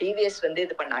 டிவிஎஸ் வந்து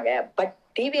இது பண்ணாங்க. பட்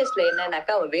டிவிஎஸ்ல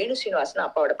என்னன்னாக்கா அவன் வேணு சீனிவாசன்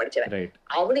அப்பாவோட படிச்சவன்.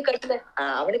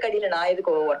 அவனுக்கு அடியில நான்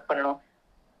எதுக்கு ஒர்க் பண்ணணும்,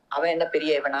 அவன் என்ன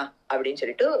பெரிய இவனா அப்படின்னு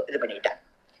சொல்லிட்டு இது பண்ணிட்டான்,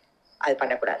 அது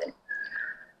பண்ணக்கூடாதுன்னு.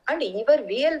 அண்ட் இவர்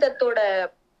விஎல் தத்தோட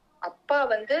அப்பா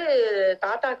வந்து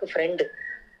தாத்தாக்கு ஃப்ரெண்டு,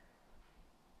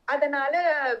 அதனால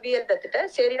விஎல் தத்திட்ட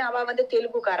சரி, அவ வந்து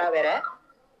தெலுங்குக்காரா வேற,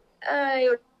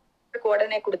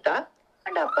 உடனே கொடுத்தா.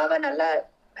 அண்ட் அப்பாவை நல்லா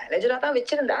மேனேஜரா தான்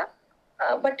வச்சிருந்தா.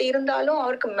 பட் இருந்தாலும்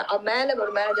அவருக்கு மேல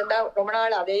ஒரு மேனேஜர் தான், ரொம்ப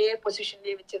நாள் அதே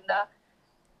பொசிஷன்லயே வச்சிருந்தா,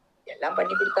 எல்லாம்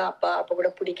பண்ணி கொடுத்தா. அப்ப கூட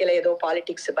பிடிக்கல, ஏதோ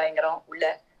பாலிடிக்ஸ் பயங்கரம் உள்ள.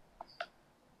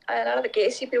 அதனால அந்த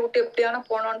கேசிபி விட்டு எப்படியான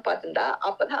போனோம்னு பாத்துருந்தா,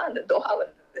 அப்பதான் அந்த தோஹா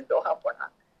வந்தது, தோஹா போனா.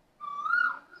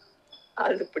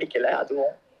 அது பிடிக்கல.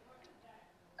 அதுவும்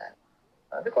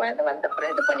அது குழந்தை வந்த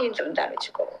அப்புறம் இது பண்ணிட்டு இருந்தான்னு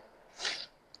வச்சுக்கோ.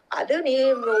 அது நீ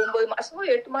 9 மாசமோ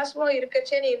 8 மாசமோ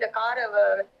இருக்கச்சே நீ இந்த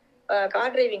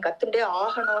கார் டிரைவிங் கத்துட்டே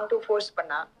ஆகணும்னு ஃபோர்ஸ்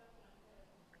பண்ணா,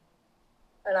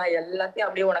 நான் எல்லாத்தையும்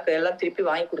அப்படியே உனக்கு எல்லாம் திருப்பி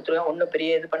வாங்கி கொடுத்துருவேன், ஒன்னும்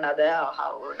பெரிய இது பண்ணாத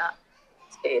ஆஹாவுன்னா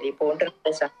சரி போன்ற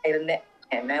இருந்தேன்.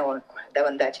 என்ன உனக்கு குழந்தை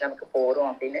வந்தாச்சு நமக்கு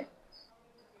போறோம் அப்படின்னு.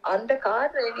 அந்த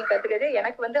கார் டிரைவிங் கத்துக்கிறதே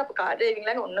எனக்கு வந்து அப்ப கார்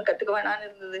டிரைவிங்லாம் ஒன்னும் கத்துக்க வேணான்னு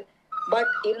இருந்தது.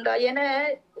 பட் இருந்தா ஏன்னா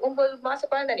 9 மாச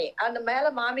குழந்தை, நீ அந்த மேல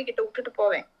மாமி கிட்ட விட்டுட்டு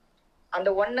போவேன், அந்த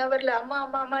 1 ஹவர்ல அம்மா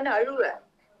அம்மா அம்மான்னு அழுவேன்.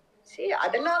 சரி,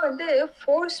 அதெல்லாம் வந்து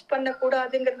ஃபோர்ஸ் பண்ண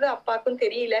கூடாதுங்கிறது அப்பாவுக்கும்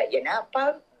தெரியல. ஏன்னா அப்பா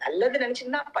நல்லது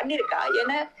நினைச்சுன்னா பண்ணிருக்கா.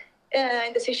 ஏன்னா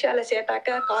இந்த சிஷால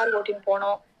சேர்த்தாக்க கார் ஓட்டின்னு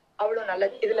போனோம், அவ்வளவு நல்ல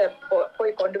இதுல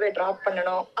போய் கொண்டு போய் டிராப்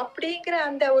பண்ணணும் அப்படிங்கிற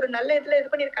அந்த ஒரு நல்ல இதுல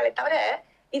இது பண்ணிருக்காளே தவிர,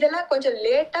 இதெல்லாம் கொஞ்சம்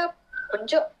லேட்டா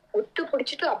கொஞ்சம் விட்டு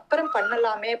பிடிச்சிட்டு அப்புறம்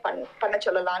பண்ணலாமே, பண்ண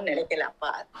சொல்லலாம்னு நினைக்கல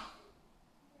அப்பா.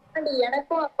 அண்ட்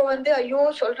எனக்கும் அப்ப வந்து ஐயோ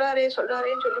சொல்றாரேன்னு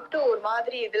சொல்லிட்டு ஒரு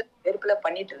மாதிரி இதுல வெறுப்புல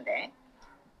பண்ணிட்டு இருந்தேன்.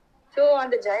 சோ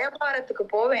அந்த ஜெயபாரத்துக்கு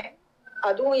போவேன்,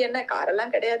 அதுவும் என்ன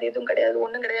காரெல்லாம் கிடையாது, எதுவும் கிடையாது,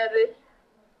 ஒண்ணும் கிடையாது,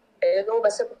 ஏதோ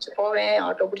பஸ்ஸை பிடிச்சு போவேன்,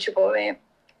 ஆட்டோ பிடிச்சு போவேன்.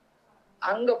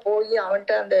 அங்க போய்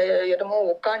அவன்கிட்ட அந்த என்னமோ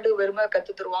உட்காந்து வெறுமை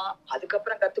கத்து தருவான்,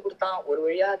 அதுக்கப்புறம் கத்து கொடுத்தான், ஒரு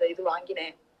வழியா அதை இது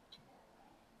வாங்கினேன்.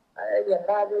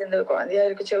 என்ன இந்த குழந்தையா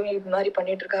இருக்குச்சவங்க இது மாதிரி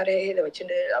பண்ணிட்டு இருக்காரு, இதை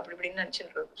வச்சுட்டு அப்படி இப்படின்னு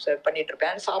நினைச்சுட்டு பண்ணிட்டு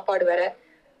இருப்பேன். சாப்பாடு வேற,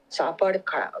 சாப்பாடு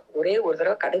ஒரே ஒரு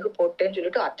தடவை கடுகு போட்டேன்னு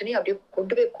சொல்லிட்டு அத்தனையும் அப்படியே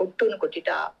கொண்டு போய் கொட்டுன்னு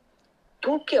கொட்டிட்டா,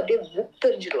 தூக்கி அப்படியே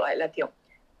விட்டெறிஞ்சிடுவா எல்லாத்தையும்.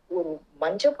 ஒரு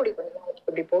மஞ்சள் பொடி கொஞ்சம்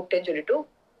இப்படி போட்டேன்னு சொல்லிட்டு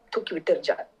தூக்கி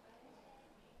விட்டெறிஞ்சா,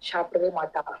 சாப்பிடவே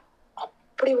மாட்டா.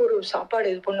 அப்படி ஒரு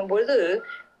சாப்பாடு இது பண்ணும்போது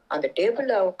அந்த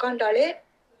டேபிள்ல உட்காண்டாலே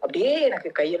அப்படியே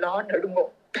எனக்கு கையெல்லாம்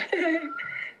நடுங்கும்.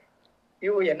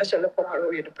 ஐயோ என்ன சொல்ல போறாளோ,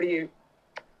 எப்படி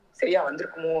சரியா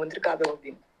வந்திருக்குமோ வந்திருக்காதோ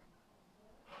அப்படின்னு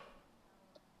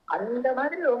அந்த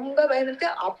மாதிரி ரொம்ப பயந்துட்டு.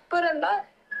 அப்புறம்தான்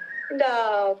இந்த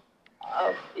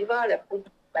இவாள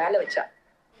மேல வச்சா,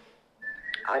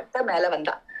 அத்தை மேல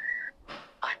வந்தா.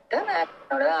 அத்தை மேல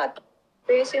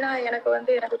பேசினா எனக்கு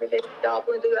வந்து எனக்கு ஜாப்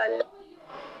இது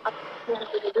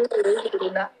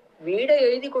வீடை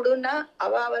எழுதி கொடுன்னா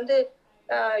அவ வந்து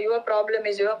your problem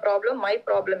is your problem, my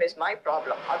problem is my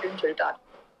problem அப்படின்னு சொல்லிட்டார்.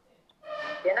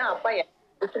 ஏன்னா அப்பா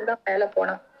தான் மேல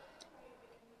போனா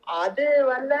அது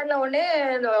வந்தன உடனே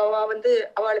அவ வந்து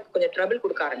அவளுக்கு கொஞ்சம் ட்ரபிள்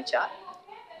கொடுக்க ஆரம்பிச்சா.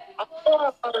 அப்போ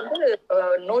அப்பா வந்து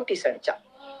நோட்டீஸ் அடிச்சா,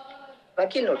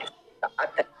 வக்கீல் நோட்டீஸ்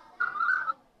அத்தை.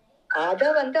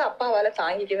 அத வந்து அப்பாவால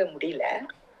தாங்கிக்கவே முடியல.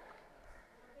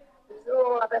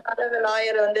 அதனால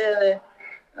லாயர் வந்து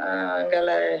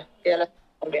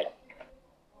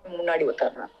முன்னாடி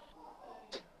உட்கார்றான்.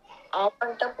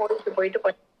 அவன்கிட்ட போயிட்டு போயிட்டு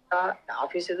பண்ணிட்டா.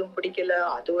 ஆபீஸ் எதுவும் பிடிக்கல.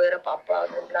 அது வேற பாப்பா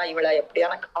இருந்தா இவளை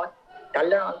எப்படியான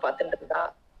தள்ளணும் பார்த்துட்டு இருந்தா.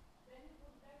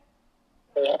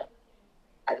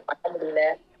 அது பண்ண முடியல.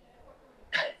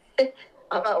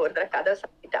 அவன் ஒரு தடவை கதை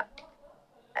சாப்பிட்டான்.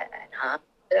 நான்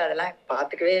அதெல்லாம்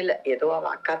பாத்துக்கவே இல்லை. ஏதோ அவ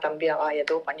அக்கா தம்பி அவ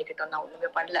ஏதோ பண்ணிக்கிட்டோம், நான் ஒண்ணுமே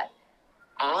பண்ணல.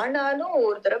 ஆனாலும்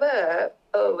ஒரு தடவை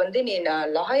வந்து நீ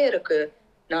நான் லாயருக்கு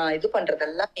நான் இது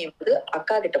பண்றதெல்லாம் நீ வந்து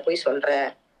அக்கா கிட்ட போய் சொல்ற,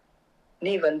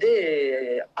 நீ வந்து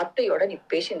அத்தையோட நீ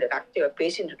பேசிட்டு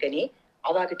இருக்க, நீ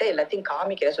அவகிட்ட எல்லாத்தையும்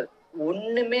காமிக்கிற சொல்.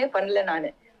 ஒண்ணுமே பண்ணல நானு.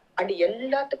 அது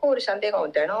எல்லாத்துக்கும் ஒரு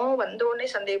சந்தேகம். தினம் வந்த உடனே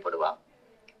சந்தேகப்படுவா.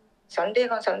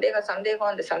 சந்தேகம் சந்தேகம்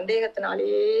சந்தேகம். அந்த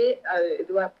சந்தேகத்தினாலேயே அது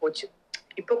இதுவா போச்சு.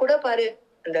 இப்ப கூட பாரு,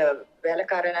 இந்த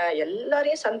வேலைக்காரனை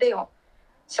எல்லாரையும்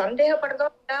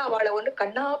சந்தேகப்படுறதோட அவளை வந்து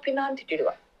கண்ணா பின்னான்னு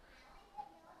திட்டிடுவா.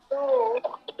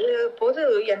 போது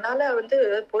என்னால வந்து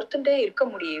பொறுத்துட்டே இருக்க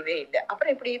முடியவே இல்லை.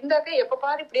 அப்புறம் இப்படி இருந்தாக்க எப்ப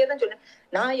பாரு இப்படியேதான் சொல்லுவேன்.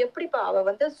 நான் எப்படிப்பா அவ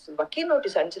வந்து வக்கீல்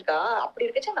நோட்டீஸ் அனுப்பிச்சிருக்கா, அப்படி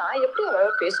இருக்கச்சா நான் எப்படி அவ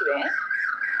பேசுவேன்?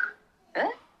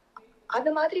 அந்த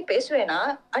மாதிரி பேசுவேனா?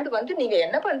 அண்ட் வந்து நீங்க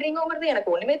என்ன பண்றீங்கிறது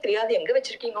எனக்கு ஒண்ணுமே தெரியாது, எங்க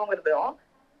வச்சிருக்கீங்கிறதும்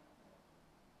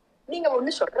நீங்க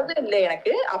ஒண்ணு சொல்றது இல்லை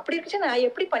எனக்கு. அப்படி இருந்துச்சு நான்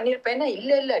எப்படி பண்ணிருப்பேன்னா,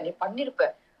 இல்ல இல்ல நீ பண்ணிருப்ப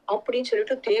அப்படின்னு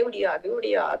சொல்லிட்டு தேவடியா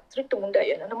அதுவடியா திருட்டு முண்டை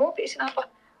என்னென்னமோ பேசினாப்பா.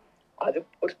 அது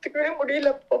பொறுத்துக்கவே முடியல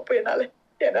பாப்பா என்னால.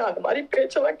 ஏன்னா அந்த மாதிரி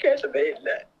பேச்செல்லாம் கேட்டதே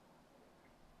இல்லை.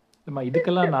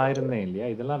 இதுக்கெல்லாம் நான் இருந்தேன் இல்லையா,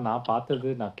 இதெல்லாம் நான் பார்த்தது,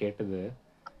 நான் கேட்டது.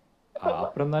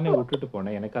 அப்புறம் தானே விட்டுட்டு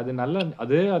போனேன். எனக்கு அது நல்ல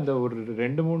அது அந்த ஒரு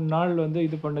 2-3 நாள் வந்து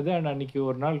இது பண்ணது. அண்ட் அன்னைக்கு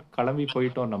ஒரு நாள் கிளம்பி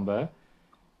போயிட்டோம் நம்ம.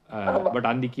 பட்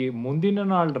அன்னைக்கு முந்தின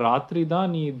நாள் ராத்திரி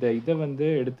தான் நீ இதை வந்து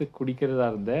எடுத்து குடிக்கிறதா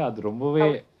இருந்த. அது ரொம்பவே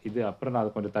இது. அப்புறம் நான்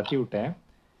அதை கொஞ்சம் தட்டி விட்டேன்.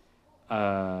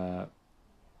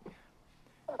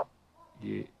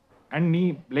 அண்ட் நீ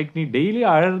லைக் நீ டெய்லி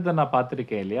அழறத நான்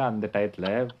பார்த்துருக்கேன் இல்லையா அந்த டயத்துல.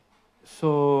 ஸோ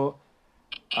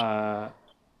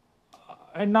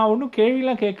நான் ஒன்றும்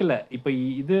கேள்விலாம் கேட்கல. இப்போ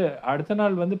இது அடுத்த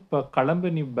நாள் வந்து இப்போ கிளம்பு,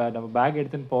 நீ நம்ம பேக்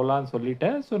எடுத்துன்னு போகலான்னு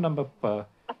சொல்லிட்டேன். ஸோ நம்ம இப்போ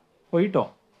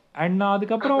போயிட்டோம். அண்ட் நான்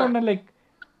அதுக்கப்புறம் ஒன்று லைக்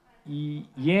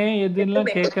ஏன் எதுலாம்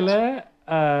கேட்கல.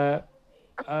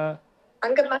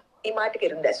 அங்க நீ மாட்டுக்கு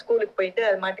இருந்த ஸ்கூலுக்கு போயிட்டு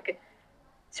அது மாட்டுக்கு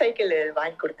சைக்கிள்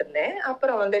வாங்கி கொடுத்துருந்தேன்.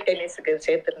 அப்புறம் வந்து டென்னிஸுக்கு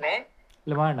சேர்த்துருந்தேன்.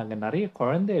 இல்லைம்மா, நாங்கள் நிறைய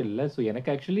குழந்தை இல்லை. ஸோ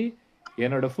எனக்கு ஆக்சுவலி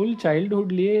என்னோட ஃபுல்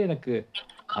சைல்டுஹுட்லேயே எனக்கு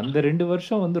அந்த 2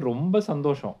 வருஷம் வந்து ரொம்ப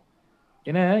சந்தோஷம்.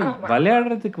 ஏன்னா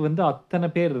விளையாடுறதுக்கு வந்து அத்தனை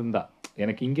பேர் இருந்தா.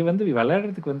 எனக்கு இங்க வந்து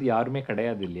விளையாடுறதுக்கு வந்து யாருமே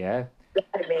கிடையாது இல்லையா.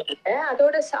 யாருமே இல்லை.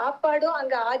 அதோட சாப்பாடும்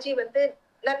அங்க ஆஜி வந்து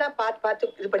நல்லா பார்த்து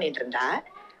இது பண்ணிட்டு இருந்தா.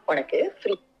 உனக்கு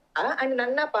ஃப்ரீ அண்ட்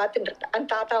நல்லா பார்த்துட்டு இருந்தா. அந்த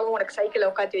தாத்தாவும் உனக்கு சைக்கிளை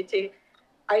உட்காந்து வச்சு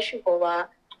அழிச்சுன்னு போவா,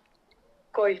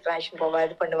 கோயிலுக்கு அழிச்சுன்னு போவா,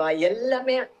 இது பண்ணுவா,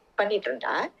 எல்லாமே பண்ணிட்டு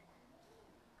இருந்தா.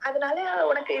 அதனால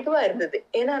உனக்கு இதுவா இருந்தது.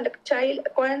 ஏன்னா அந்த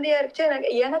குழந்தையா இருந்துச்சு.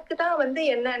 எனக்கு தான் வந்து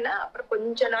என்னன்னா அப்புறம்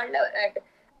கொஞ்ச நாள்ல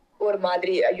ஒரு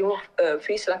மாதிரி ஐயோ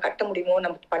ஃபீஸ் எல்லாம் கட்ட முடியுமோ,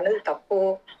 நம்ம பண்ணது தப்போ,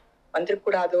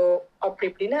 வந்துடக்கூடாதோ அப்படி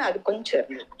இப்படின்னு அது கொஞ்சம்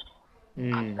இருந்தது.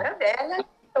 அப்புறம் வேலை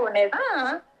உடனேதான்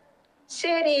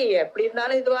சரி எப்படி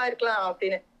இருந்தாலும் இதுவா இருக்கலாம்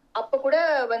அப்படின்னு. அப்ப கூட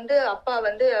வந்து அப்பா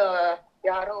வந்து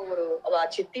யாரோ ஒரு அவ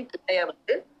சித்தி பிள்ளைய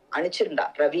வந்து அனுப்பிச்சிருந்தா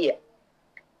ரவிய.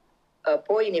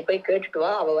 போய் நீ போய் கேட்டுட்டு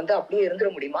வா, அவ வந்து அப்படியே இருந்துட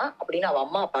முடியுமா அப்படின்னு அவ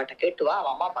அம்மா அப்பாட்ட கேட்டு வா, அவ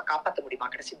அம்மா அப்பா காப்பாத்த முடியுமா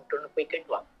கடைசி மட்டும்னு போய்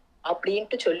கேட்டு வா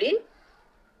அப்படின்ட்டு சொல்லி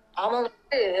அவன்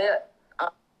வந்து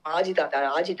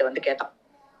ஆஜிட்ட வந்து கேட்டான்.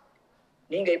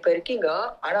 நீங்க இப்ப இருக்கீங்க,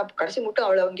 ஆனா கடைசி மட்டும்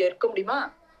அவளை அங்க இருக்க முடியுமா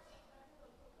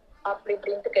அப்படி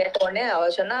இப்படின்ட்டு கேட்ட உடனே அவ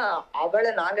சொன்னா,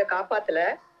 அவளை நாங்க காப்பாத்தல,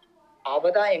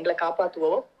 அவதான் எங்களை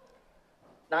காப்பாத்துவோம்.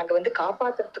 நாங்க வந்து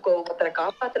காப்பாத்துறதுக்கு ஒருத்தரை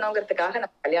காப்பாத்தணுங்கிறதுக்காக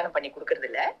நம்ம கல்யாணம் பண்ணி கொடுக்கறது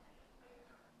இல்ல.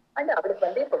 அண்ட் அவளுக்கு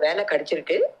வந்து இப்ப வேலை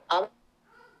கிடைச்சிருக்கு.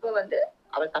 அவ வந்து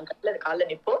அவள் தன்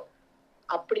காலில் நிப்போம்.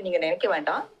 அப்படி நீங்க நினைக்க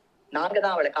வேண்டாம், நாங்க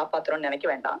தான் அவளை காப்பாத்துறோம்னு நினைக்க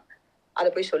வேண்டாம், அதை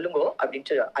போய் சொல்லுங்க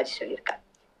அப்படின்னு அஜி சொல்லியிருக்காரு.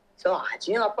 சோ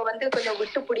அஜியும் அப்ப வந்து கொஞ்சம்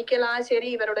விட்டு பிடிக்கலாம், சரி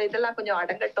இவரோட இதெல்லாம் கொஞ்சம்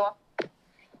அடங்கட்டும்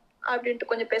அப்படின்ட்டு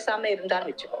கொஞ்சம் பேசாம இருந்தான்னு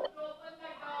வச்சுக்கோ.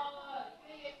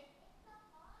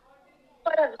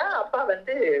 அப்பா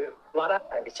வந்து வர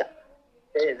ஆரம்பிச்சான்.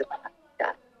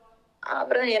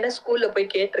 அப்புறம் என்ன ஸ்கூல்ல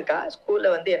போய் கேட்டிருக்கா. ஸ்கூல்ல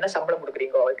வந்து என்ன சம்பளம்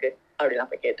கொடுக்குறீங்க அவளுக்கு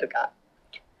அப்படிலாம் போய் கேட்டிருக்கா.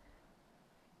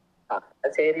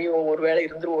 சரி ஒருவேளை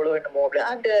இருந்துருவோளோ என்னமோ அப்படி.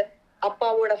 அந்த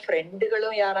அப்பாவோட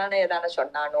ஃப்ரெண்டுகளும் யாரான ஏதான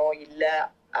சொன்னானோ இல்ல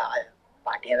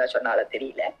பாட்டி ஏதாவது சொன்னால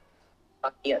தெரியல,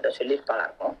 பாட்டி அதை சொல்லியிருப்பாளா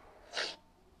இருக்கும்.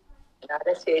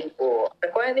 அதனால சரி போ, அந்த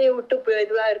குழந்தைய விட்டு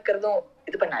இதுவா இருக்கிறதும்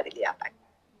இது பண்ணாது இல்லையா.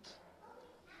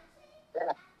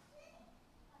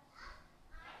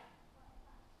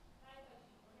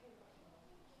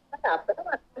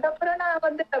 அப்புறம் நான்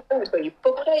வந்து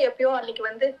இப்ப கூட எப்பயோ அன்னைக்கு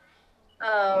வந்து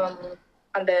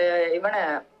அந்த இவனை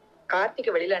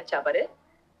கார்த்திகை வெளியில அனுப்பிச்சா பாரு,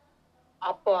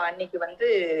 அப்போ அன்னைக்கு வந்து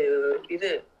இது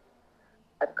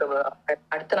அதுக்கு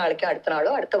அடுத்த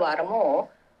நாளோ அடுத்த வாரமும்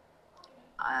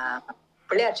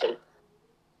பிள்ளையார் சதுர்த்தி.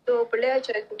 பிள்ளையார்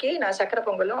சதுர்த்திக்கு நான் சக்கரை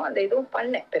பொங்கலும் அந்த இதுவும்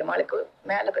பண்ணேன். பெருமாளுக்கு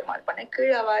மேல பெருமாள் பண்ணேன்,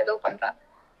 கீழே அவ ஏதோ பண்றான்.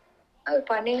 அது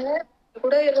பண்ணேன்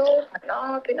கூட ஏதோ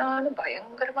பின்னான்னு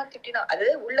பயங்கரமா திட்டினா. அது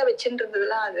உள்ள வச்சுட்டு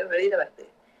இருந்ததுலாம் அது வெளியில வருது,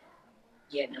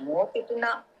 என்னமோ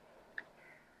திட்டினா.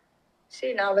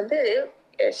 சரி நான் வந்து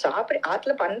சாப்பிட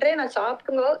ஆத்துல பண்றேன், நான்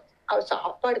சாப்பிடுங்க, அவ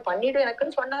சாப்பாடு பண்ணிடும்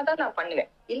எனக்குன்னு சொன்னாதான் நான் பண்ணுவேன்.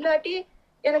 இல்லாட்டி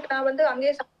எனக்கு நான் வந்து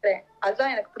அங்கேயே சாப்பிடுறேன்,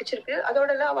 அதுதான் எனக்கு பிடிச்சிருக்கு. அதோட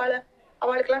எல்லாம்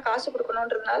அவளுக்கு எல்லாம் காசு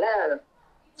கொடுக்கணும்ன்றதுனால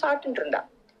சாப்பிட்டு இருந்தா.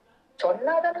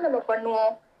 சொன்னாதானே நம்ம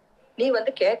பண்ணுவோம். நீ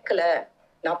வந்து கேட்கல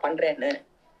நான் பண்றேன்னு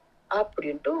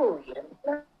அப்படின்ட்டு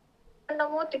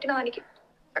என்னமோ திட்டினா அன்னைக்கு.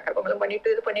 சக்கரை பொங்கலும்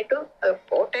பண்ணிட்டு இது பண்ணிட்டு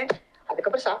போட்டேன்.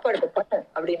 அதுக்கப்புறம் சாப்பாடு பண்ணு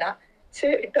அப்படின்னா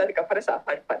சரிட்டு அதுக்கப்புறம்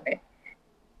சாப்பாடு பண்ணேன்.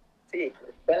 சரி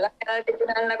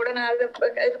இப்பெல்லாம் கூட நான்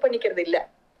இது பண்ணிக்கிறது இல்ல.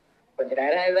 கொஞ்ச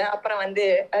நேரம் அப்புறம் வந்து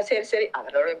சரி சரி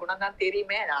அவரோட குணம் தான்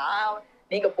தெரியுமே,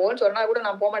 நீங்க போன்னு சொன்னா கூட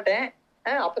நான் போக மாட்டேன்.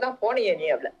 அப்பதான் போனியே நீ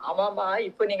அவள. ஆமாமா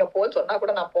இப்ப நீங்க போன்னு சொன்னா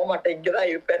கூட நான் போக மாட்டேன்,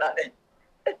 இங்கதான் இருப்பேன் நானு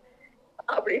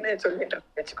அப்படின்னு சொல்லிட்டு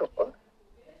வச்சுக்கோ.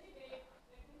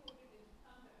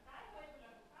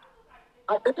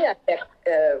 அது அந்த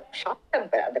ஷார்ட்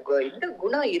டெம்பர் அந்த இந்த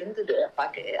குணம் இருந்தது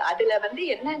பாக்கு. அதுல வந்து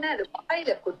என்னன்னா அது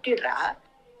வாயில கொட்டிடுறா.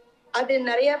 அது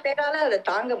நிறைய பேரால அதை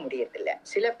தாங்க முடியறது இல்ல.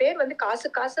 சில பேர் வந்து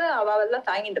காசு அவெல்லாம்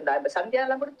தாங்கிட்டு இருந்தா. இப்ப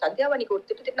சந்தியாலாம் கூட சந்தியாவை அன்னைக்கு ஒரு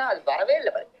திட்டுனா அது வரவே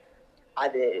இல்லை.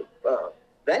 அது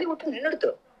வேலையை விட்டு நின்றுடுத்து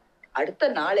அடுத்த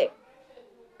நாளே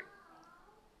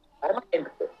வரமாட்டேன்.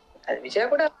 அது விஜயா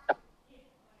கூட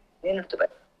நின்றுடுத்து.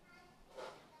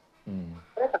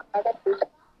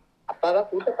 அப்பாவா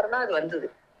கூட்டப்புறம் தான் அது வந்தது,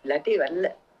 இல்லாட்டி வரல.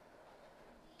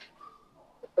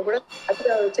 இப்ப கூட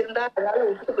வச்சிருந்தா அதனால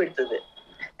விட்டு போயிடுது.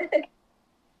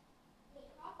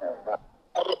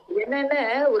 என்னன்னா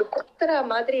ஒரு கொத்தரா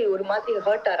மாதிரி ஒரு மாதிரி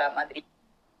ஹர்ட் ஆறா மாதிரி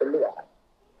சொல்லுவா.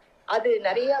 அது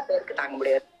நிறைய பேருக்கு தாங்க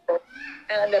முடியாது.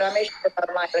 அந்த ரமேஷ்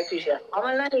எலக்ட்ரீஷியன்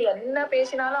அவன்லாம் நீ என்ன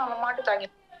பேசினாலும் அவன் மாட்டு தாங்கி.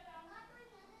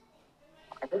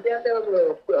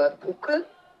 புக்கு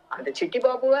அந்த சிட்டி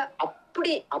பாபுவ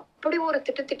அப்படி அப்படி ஒரு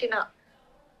திட்டினா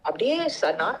அப்படியே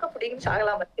நாக்கப்படின்னு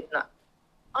சாகலாம திட்டினான்.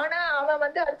 ஆனா அவன்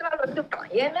வந்து அடுத்த நாள் வந்துட்டான்.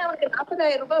 ஏன்னா அவனுக்கு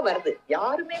 40,000 ரூபாய் வருது,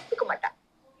 யாருமே கொடுக்க மாட்டான்.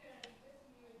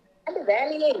 அந்த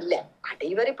வேலையே இல்ல.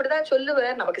 இவர் இப்படிதான்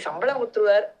சொல்லுவார், நமக்கு சம்பளம்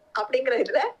கொடுத்துருவார் அப்படிங்கிற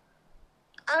இதுல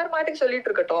அவர் மாட்டுக்கு சொல்லிட்டு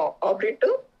இருக்கட்டும் அப்படின்ட்டு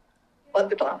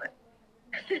வந்துட்டான் அவன்.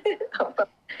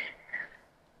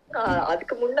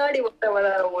 அதுக்கு முன்னாடி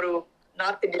ஒரு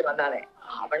நார்த் இந்தியன் வந்தானே,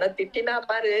 அவனை திட்டினா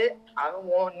பாரு,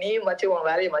 அவன் நீ மச்சு உன்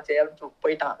வேலையை மச்சு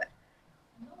போயிட்டான் அவன்.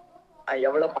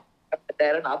 எவ்வளவு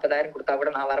 30,000 40,000 கொடுத்தா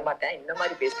கூட நான் வரமாட்டேன், இந்த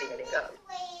மாதிரி பேசுறீங்க நீங்க.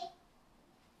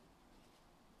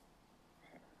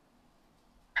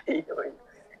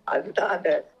 அதுதான்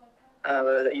அந்த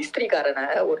இஸ்திரிக்காரனை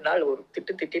ஒரு நாள் ஒரு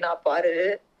திட்டினா பாரு,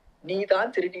 நீ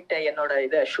தான் திருடிட்ட என்னோட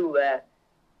ஷூவை.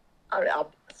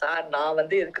 சார் நான்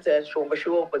வந்து எதுக்கு உங்க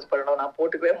ஷூவை பண்ணணும், நான்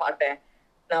போட்டுக்கவே மாட்டேன்,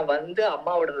 நான் வந்து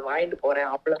அம்மாவோட வாங்கிட்டு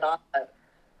போறேன் அவ்வளவுதான்.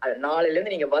 அது நாளையில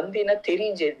இருந்து நீங்க வந்தீங்கன்னா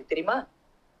தெரிஞ்சது தெரியுமா,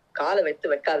 காலை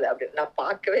வைக்காது அப்படின்னு. நான்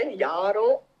பார்க்கவே யாரோ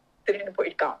திருடின்னு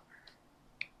போயிருக்கான்.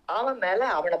 அவன் மேல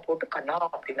அவனை போட்டு கண்ணா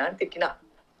அப்படின்னான்னு திட்டினான்.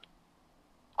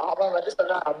 அவன் வந்து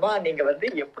சொல்றான், அம்மா நீங்க வந்து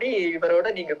எப்படி இவரோட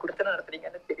நீங்க கொடுத்து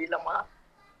நடத்துறீங்கன்னு தெரியலம்மா,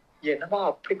 என்னமா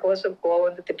அப்படி கோவம்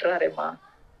வந்து திட்டுறாரேம்மா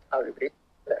அப்படி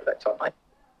சொன்னான்.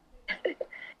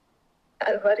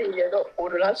 அது மாதிரி ஏதோ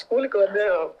ஒரு நாள் ஸ்கூலுக்கு வந்து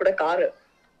கூட காரு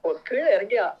கீழே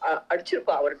இறங்கி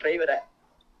அடிச்சிருப்பா அவர் டிரைவரை,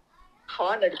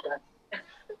 ஹார்ன் அடிச்சான்.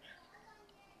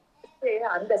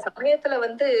 அந்த சமயத்துல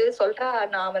வந்து சொல்றா,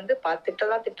 நான் வந்து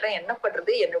திட்டுறேன், என்ன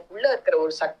பண்றது, எனக்குள்ள இருக்கிற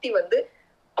ஒரு சக்தி வந்து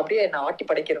அப்படியே என்ன ஆட்டி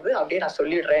படைக்கிறது, அப்படியே நான்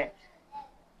சொல்லிடுறேன்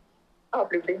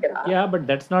அப்படி இப்படிங்கிறா. Yeah, but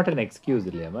that's not an excuse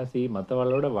இல்லையாமா. சி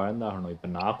மற்றவளோட வாழ்ந்தாகணும். இப்போ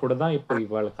நான் கூட தான் இப்போ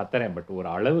இவாள் கத்துறேன், பட் ஒரு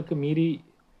அளவுக்கு மீறி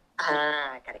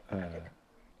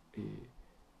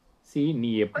சி நீ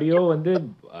எப்படியோ வந்து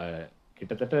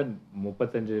கிட்டத்தட்ட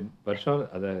 35 வருஷம்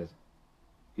அதை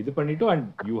இது பண்ணிட்டோம், and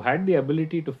you had the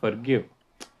ability to forgive.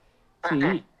 சி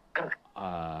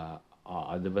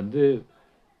அது வந்து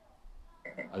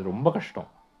அது ரொம்ப கஷ்டம்.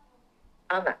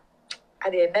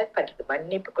 அது என்ன பண்றது,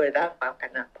 மன்னிப்பு தான்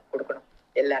கண்ணா கொடுக்கணும்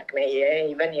எல்லாருக்குமே. ஏன்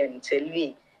இவன் என் செல்வி,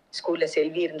 ஸ்கூல்ல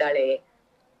செல்வி இருந்தாலே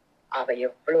அவ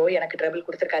எவ்வளோ எனக்கு ட்ரபிள்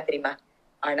கொடுத்துருக்கா தெரியுமா.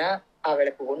 ஆனா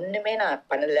அவளுக்கு ஒண்ணுமே நான்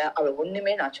பண்ணல, அவள்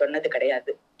ஒண்ணுமே நான் சொன்னது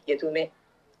கிடையாது எதுவுமே.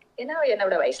 ஏன்னா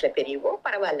என்னோட வயசுல பெரியவோ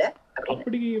பரவாயில்ல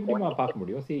அப்படி எப்படிமா பார்க்க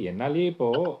முடியும்? சரி, என்னாலேயே இப்போ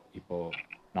இப்போ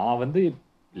நான் வந்து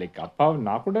லைக் அப்பா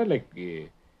நான் கூட லைக்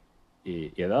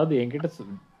ஏதாவது என்கிட்ட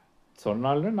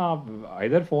சொன்னாலும் நான்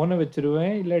ஐதர் ஃபோனை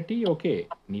வச்சிருவேன், இல்லாட்டி ஓகே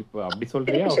நீ இப்போ அப்படி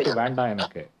சொல்றியா, ஓகே வேண்டாம்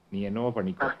எனக்கு, நீ என்னவோ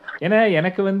பண்ணிக்கோ. ஏன்னா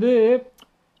எனக்கு வந்து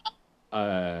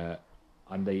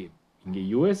அந்த இங்க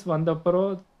யூஎஸ்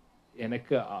வந்தப்பறம்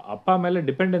எனக்கு அப்பா மேல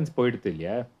டிபெண்டன்ஸ் போயிடுது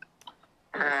இல்லையா.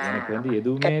 எனக்கு வந்து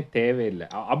எதுவுமே தேவையில்லை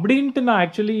அப்படின்ட்டு நான்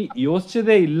ஆக்சுவலி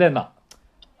யோசிச்சதே இல்லைண்ணா.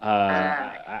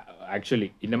 ஆக்சுவலி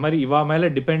இந்த மாதிரி இவா மேல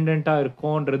டிபெண்டா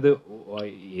இருக்கோன்றது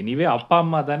எனிவே அப்பா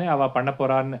அம்மா தானே அவ பண்ண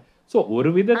போறான்னு. ஸோ ஒரு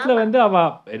விதத்துல வந்து அவ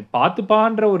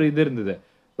பார்த்துப்பான்ற ஒரு இது இருந்தது.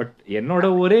 பட் என்னோட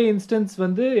ஒரே இன்ஸ்டன்ஸ்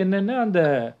வந்து என்னன்னா, அந்த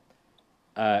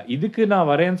இதுக்கு நான்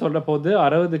வரேன்னு சொல்ற போது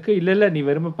 60க்கு இல்ல நீ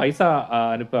வெறும் பைசா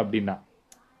அனுப்பு அப்படின்னா,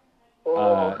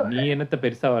 நீ என்னத்த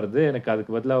பெருசா வருது, எனக்கு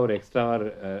அதுக்கு பதிலா ஒரு எக்ஸ்ட்ரா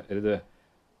இது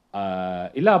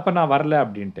இல்ல அப்ப நான் வரல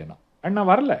அப்படின்ட்டேன்.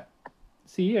 நான் வரல.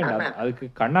 சி அண்ட் அதுக்கு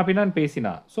கண்ணா பின்னான்னு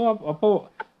பேசினா. ஸோ அப்போ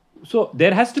so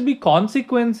there has to be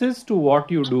consequences to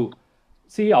what you two.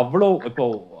 C அவ்வளோ இப்போ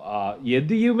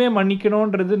எதையுமே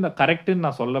மன்னிக்கணும்ன்றது கரெக்டுன்னு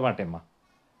நான் சொல்ல மாட்டேம்மா.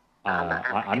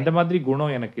 அந்த மாதிரி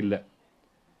குணம் எனக்கு இல்லை.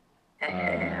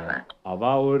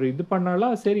 அவ ஒரு இது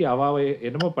பண்ணாலும் சரி, அவ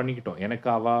என்னமோ பண்ணிக்கிட்டோம். எனக்கு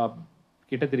அவ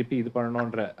கிட்ட திருப்பி இது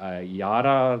பண்ணணும்ன்ற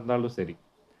யாரா இருந்தாலும் சரி.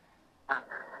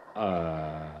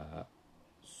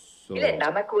 இல்ல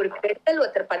நமக்கு ஒரு கெடுதல்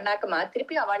ஒருத்தர் பண்ணாக்கமா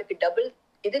திருப்பி அவளுக்கு டபுள்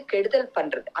இது கெடுதல்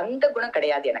பண்றது அந்த குணம்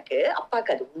கிடையாது எனக்கு.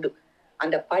 அப்பாக்கு அது உண்டு,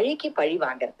 அந்த பழிக்கு பழி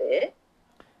வாங்கறது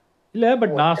இல்ல.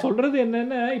 பட் நான் சொல்றது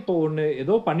என்னன்னா, இப்போ ஒண்ணு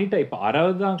ஏதோ பண்ணிட்டா, இப்போ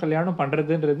 60 கல்யாணம்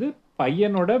பண்றதுன்றது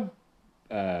பையனோட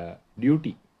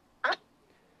டியூட்டி.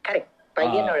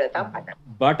 பையனோட தான் பண்ண.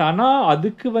 பட் ஆனா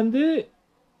அதுக்கு வந்து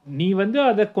நீ வந்து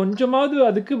அத கொஞ்சமாவது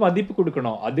அதுக்கு மதிப்பு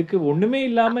கொடுக்கணும். அதுக்கு ஒண்ணுமே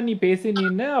இல்லாம நீ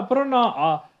பேசினீன்னு அப்புறம் நான்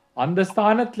அந்த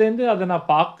ஸ்தானத்துல இருந்து அதை நான்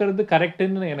பாக்குறது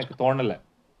கரெக்ட்னு எனக்கு தோணல.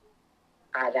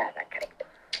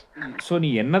 சோ நீ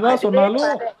என்னதான் சொன்னாலும்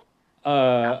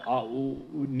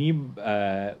நீ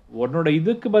உன்னோட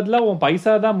இதுக்கு பதிலா உன்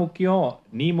பைசா தான் முக்கியம்,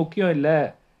 நீ முக்கியம் இல்ல,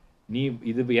 நீ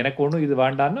இது எனக்கு ஒண்ணும் இது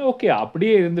வேண்டான்னு ஓகே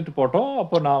அப்படியே இருந்துட்டு போட்டோம்.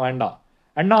 அப்போ நான் வேண்டாம்.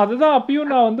 அண்ணா அதுதான்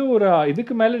அப்பயும் நான் வந்து ஒரு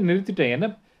இதுக்கு மேல நிறுத்திட்டேன். என்ன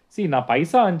நான்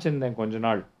பைசா அனுப்பிச்சிருந்தேன் கொஞ்ச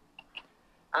நாள்.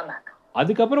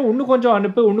 அதுக்கப்புறம் இன்னும்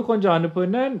கொஞ்சம்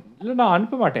அனுப்புன்னு இல்லை, நான்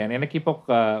அனுப்ப மாட்டேன். எனக்கு இப்போ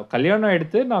கல்யாணம்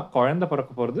எடுத்து நான் குழந்தை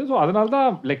பிறக்க போறது. ஸோ அதனால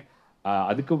தான் லைக்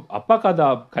அதுக்கு அப்பாக்கு அது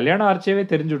கல்யாணம் ஆர்ச்சியவே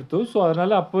தெரிஞ்சுடுத்து. ஸோ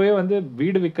அதனால அப்பவே வந்து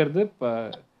வீடு விற்கிறது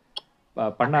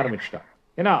பண்ண ஆரம்பிச்சிட்டேன்.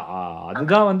 ஏன்னா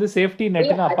அதுதான் வந்து சேஃப்டி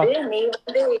நெட்னு அப்பா. நீ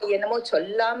வந்து என்னமோ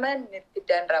சொல்லாம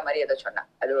நிறுத்திட்டேன்ற மாதிரி ஏதோ சொன்னா,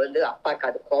 அது வந்து அப்பாக்கு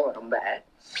அது கோவம் ரொம்ப.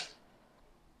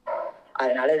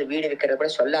 அதனால அது வீடு விற்கிறத கூட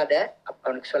சொல்லாத,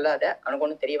 அவனுக்கு சொல்லாத, அவனுக்கு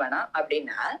ஒண்ணும் தெரிய வேணாம்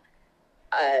அப்படின்னா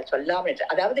சொல்லாம.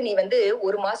 அதாவது நீ வந்து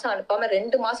 1 மாசம் அனுப்பாம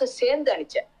 2 மாசம் சேர்ந்து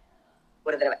அனுப்பிச்ச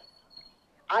ஒரு தடவை.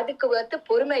 அதுக்கு வந்து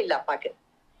பொறுமை இல்லை அப்பாக்கு.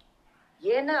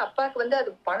 ஏன்னா அப்பாக்கு வந்து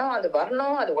அது பணம், அது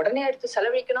வரணும், அது உடனே எடுத்து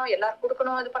செலவழிக்கணும், எல்லாரும்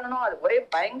கொடுக்கணும், அது பண்ணணும், அது ஒரே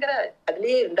பயங்கர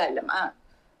அதுலயே இருந்தா இல்லம்மா.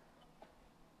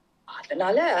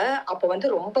 அதனால அப்ப வந்து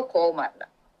ரொம்ப கோபமா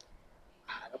இருந்தேன்.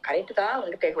 கரெக்ட் தான்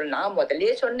வந்து நான்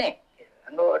முதல்லயே சொன்னேன்,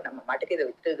 அங்கோ நம்ம மாட்டுக்கு இதை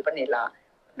விட்டு இது பண்ணிடலாம்,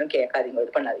 இன்னும் கேட்காதீங்க,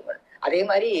 இது பண்ணாதீங்க. அதே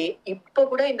மாதிரி இப்ப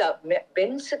கூட இந்த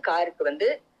பென்ஸ் காருக்கு வந்து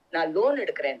நான் லோன்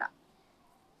எடுக்கிறேன்னா,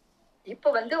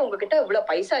 இப்ப வந்து உங்ககிட்ட இவ்வளவு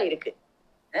பைசா இருக்கு,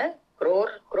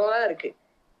 குரோரா இருக்கு,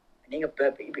 நீங்க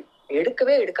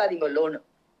எடுக்கவே எடுக்காதீங்க லோனு.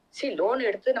 லோன்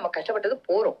எடுத்து நம்ம கஷ்டப்பட்டது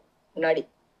போறோம், முன்னாடி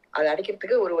அதை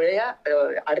அடைக்கிறதுக்கு ஒரு வழியா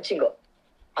அடைச்சிங்கோ,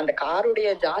 அந்த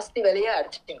காருடைய ஜாஸ்தி விலையா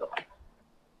அடைச்சிட்டீங்க.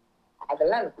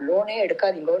 அதெல்லாம் லோனே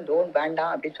எடுக்காதீங்க, லோன்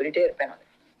வேண்டாம் அப்படின்னு சொல்லிட்டே இருப்பேன் நான்.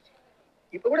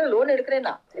 இப்ப கூட லோன்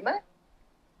எடுக்கிறேன்னா தெரியுமா,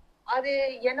 அது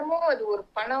என்னமோ அது ஒரு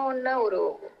பணம்னா ஒரு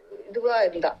இதுவா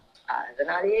இருந்தா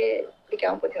அதனாலயே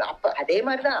பிடிக்காம போச்சு. அப்ப அதே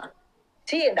மாதிரிதான்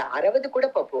இந்த 60 கூட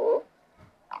பாப்போ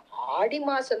ஆடி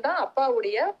மாசம் தான்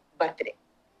அப்பாவுடைய பர்த்டே.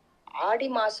 ஆடி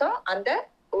மாசம் அந்த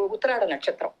உத்திராட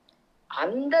நட்சத்திரம்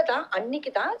அந்த தான்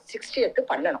அன்னைக்கு தான் 60th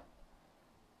பண்ணணும்.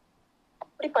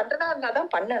 அப்படி பண்றதா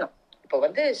இருந்தாதான் பண்ணணும். இப்ப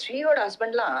வந்து ஸ்ரீயோட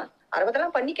ஹஸ்பண்ட்லாம்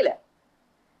 60 பண்ணிக்கல.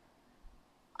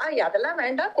 அதெல்லாம்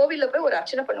வேண்டாம், கோவில்ல போய் ஒரு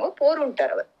அர்ச்சனை பண்ணுவோம்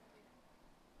போரும்ட்டார் அவர்.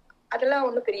 அதெல்லாம்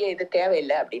ஒண்ணும் பெரிய இது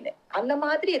தேவையில்லை அப்படின்னு. அந்த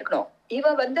மாதிரி இருக்கணும்.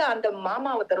 இவன் வந்து அந்த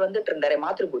மாமா ஒருத்தர் வந்துட்டு இருந்தாரு,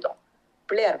 மாத்ருபூதம்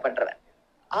பிள்ளையார் பண்றவர்.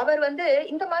 அவர் வந்து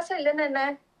இந்த மாசம் இல்லைன்னா என்ன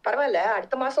பரவாயில்ல,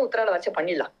 அடுத்த மாசம் உத்திராட வச்சு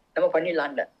பண்ணிடலாம், நம்ம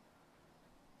பண்ணிடலான்னு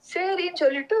சரின்னு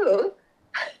சொல்லிட்டு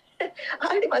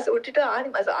ஆடி மாசம் விட்டுட்டு ஆடி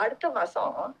மாசம் அடுத்த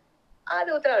மாசம் அது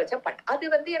உத்தரவு வச்சா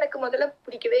அது எனக்கு முதல்ல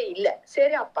பிடிக்கவே இல்லை.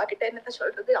 சரி அப்பா கிட்ட என்னத்த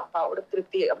சொல்றது, அப்பாவோட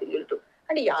திருப்தி அப்படின்னு சொல்லிட்டு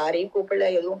அண்ட் யாரையும் கூப்பிடல,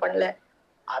 எதுவும் பண்ணல.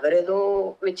 அவர் ஏதோ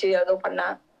வச்சு ஏதோ பண்ணா.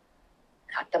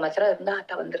 அத்தை மச்சரா இருந்தா,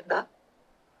 அத்தை வந்திருந்தா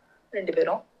 2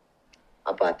 பேரும்.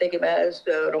 அப்ப அத்தைக்கு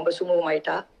ரொம்ப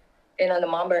சுமூகமாயிட்டா. ஏன்னா அந்த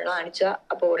மாம்பழம்லாம் அணிச்சா.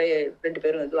 அப்போ ஒரே 2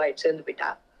 பேரும் இதுவாயிட்டு சேர்ந்து போயிட்டா.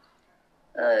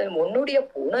 உன்னுடைய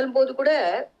பூனல் போது கூட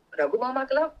ரகு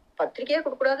மாமாக்கெல்லாம் பத்திரிக்கையே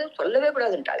கொடுக்க கூடாது, சொல்லவே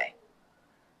கூடாதுன்ட்டாளே.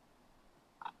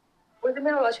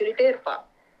 எப்பொழுதுமே அவ சொல்லிட்டே இருப்பா,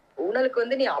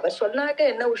 பூனலுக்கு நீ அவர் சொன்னாக்க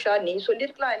என்ன உஷா, நீ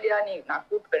சொல்லிருக்கலாம் இல்லையா, நீ நான்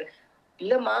கூப்பிட்டு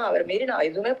இல்லம்மா அவர் மீறி நான்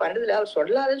எதுவுமே பண்றதில்ல, அவர்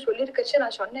சொல்லாதுன்னு சொல்லிருக்கச்சு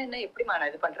நான் சொன்னேன், என்ன எப்படிமா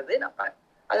நான் இது பண்றது,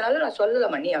 அதனால நான்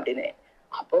சொல்லலம்மா நீ அப்படின்னு.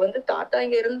 அப்ப தாத்தா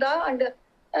இங்க இருந்தா அண்ட்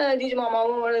ஜீஜு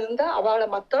மாமாவும் இருந்தா அவளை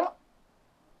மொத்தம்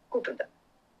கூப்பிட்டு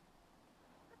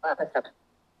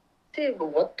சரி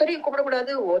ஒத்தரையும்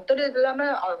கூப்பிடக்கூடாது, ஒத்தரு இது இல்லாம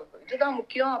இதுதான்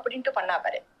முக்கியம் அப்படின்ட்டு பண்ணா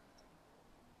பாரு.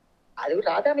 அது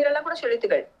ராதா மீரெல்லாம் கூட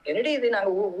சொல்லித்துகள், என்னடி இது நாங்க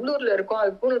உள்ளூர்ல இருக்கோம்,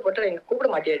 அது பூனல் போட்டா எங்க கூப்பிட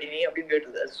மாட்டியாடி நீ அப்படின்னு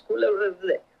கேட்டுது. அது ஸ்கூல்ல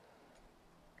இருந்தது.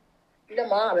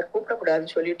 இல்லம்மா அவர்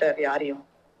கூப்பிடக்கூடாதுன்னு சொல்லிட்டாரு யாரையும்.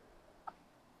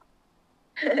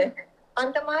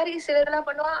 அந்த மாதிரி சிலதெல்லாம்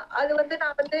பண்ணுவா. அது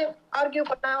நான் ஆர்கியூ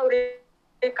பண்ணா ஒரு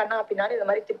கண்ணா பின்னாடி இந்த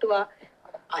மாதிரி திட்டுவா.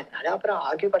 அதனால அப்புறம்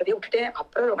ஆர்கியூ பண்ணதே விட்டுட்டேன்.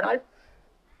 அப்புறம் ரொம்ப நாள்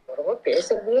ரொம்ப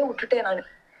பேசுறதே விட்டுட்டேன் நானு.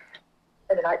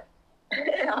 கொஞ்ச நாள்.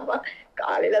 ஆமா,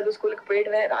 காலையில அது ஸ்கூலுக்கு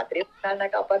போயிடுவேன், ராத்திரி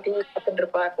அப்பா டிவி பார்த்துட்டு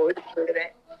இருப்பா, கோயிலுக்கு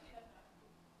போயிடுவேன்.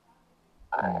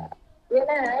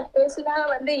 ஏன்னா பேசினா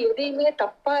எதையுமே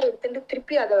தப்பா எடுத்துட்டு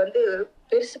திருப்பி அதை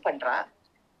பெருசு பண்றா,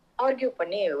 ஆர்கியூ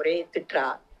பண்ணி ஒரே திட்டுறா.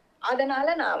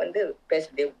 அதனால நான்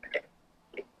பேசுறதே விட்டுட்டேன்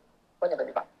கொஞ்சம்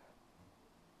கொஞ்சமா.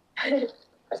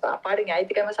 சாப்பாடு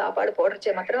ஞாயிற்றுக்கிழமை சாப்பாடு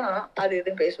போடுறச்சே மாத்திரம் அது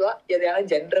இதுன்னு பேசுவா. எதையான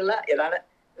ஜென்ரலா எதான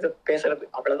பேசுறது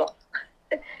அவ்வளவுதான்.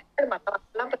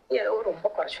 மத்தவெல்லாம் பத்தி ஏதோ ரொம்ப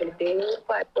குறை சொல்லிட்டே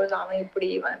இருப்பா எப்போது, அவன் இப்படி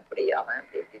இவன் இப்படி அவன்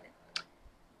இப்படி இப்படின்னு.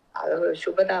 அது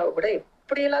சுபதாவை கூட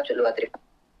எப்படி எல்லாம் சொல்லுவா தெரியும்.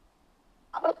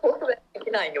 அவ போட்டு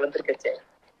வேலைக்கு நான் இங்க வந்திருக்கச்சே.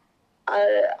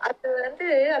 அது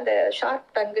அந்த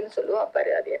ஷார்ப் டங்குன்னு சொல்லுவா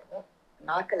பாரு, அது என்னமோ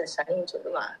நாக்குல சனின்னு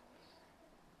சொல்லுவா.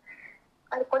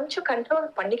 அது கொஞ்சம் கண்ட்ரோல்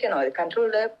பண்ணிக்கணும். அது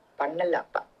கண்ட்ரோல்ல பண்ணல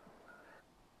அப்பா.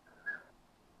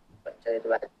 கொஞ்சம்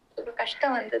இதுவா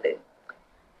கஷ்டம் வந்தது.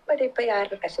 பட் இப்ப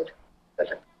யாரு கஷ்டம்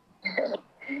சொல்றது.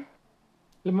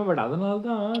 இல்லைம்மா, பட்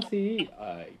அதனால்தான்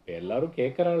இப்ப எல்லாரும்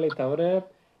கேட்கறாளே தவிர,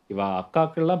 இவ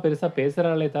அக்காக்கெல்லாம் பெருசா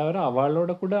பேசுறாளே தவிர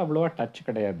அவளோட கூட அவ்வளவா டச்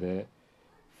கிடையாது,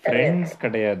 ஃப்ரெண்ட்ஸ்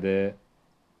கிடையாது.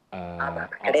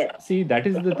 That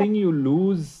is the thing you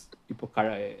lose. இப்போ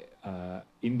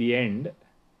இன் தி எண்ட்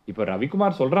இப்போ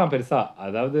ரவிக்குமார் சொல்றான் பெருசா,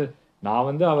 அதாவது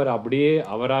நான் அவர் அப்படியே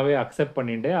அவராகவே அக்செப்ட்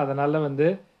பண்ணிட்டேன், அதனால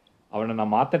அவனை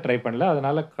நான் மாற்ற ட்ரை பண்ணல,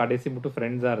 அதனால கடைசி மட்டும்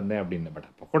ஃப்ரெண்ட்ஸாக இருந்தேன் அப்படின்னு. பட்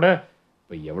அப்போ கூட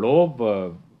இப்போ எவ்வளோ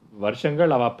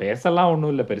வருஷங்கள் அவ பேசலாம்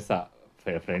ஒன்றும் இல்லை பெருசா,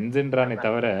 ஃப்ரெண்ட்ஸுன்றானே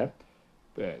தவிர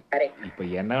இப்போ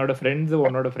என்னோட ஃப்ரெண்ட்ஸ்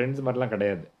உன்னோட ஃப்ரெண்ட்ஸ் மாதிரிலாம்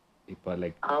கிடையாது. இப்போ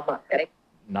லைக்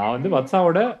நான்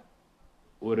வத்சாவோட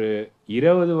ஒரு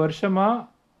 20 வருஷமா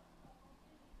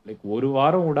லைக் ஒரு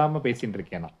வாரம் விடாம பேசிட்டு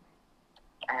இருக்கேன் நான்.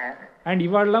 அண்ட்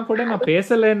இவாள்லாம் கூட நான்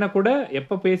பேசலைன்னா கூட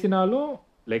எப்போ பேசினாலும்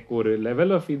லைக் ஒரு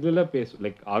லெவல் ஆஃப் இதில்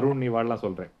லைக் அருண் இவாள்லாம்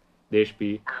சொல்கிறேன்,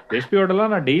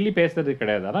 தேஷ்பியோடலாம் நான் டெய்லி பேசுறது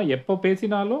கிடையாது, ஆனால் எப்போ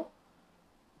பேசினாலும்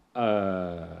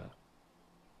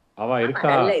அவ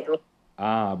இருக்கா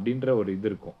அப்படின்ற ஒரு இது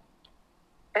இருக்கும்.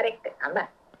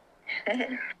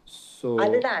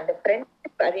 அதுதான் அந்த ஃப்ரெண்ட்.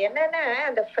 அது என்னன்னா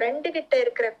அந்த ஃப்ரெண்டு கிட்ட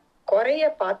இருக்கிற குறைய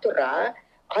பாத்துடுறா,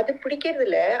 அது பிடிக்கிறது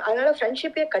இல்ல, அதனால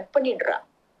ஃப்ரெண்ட்ஷிப்பே கட் பண்ணிடுறா.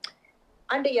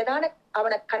 அண்ட் எதான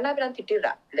அவனை கண்ணாபிரான்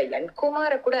திட்டிடுறா. இந்த என்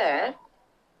குமார கூட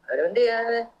அவர்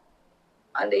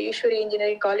அந்த ஈஸ்வரி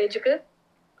இன்ஜினியரிங் காலேஜுக்கு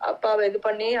அப்பாவை இது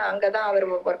பண்ணி அங்கதான் அவர்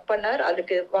ஒர்க் பண்ணார்,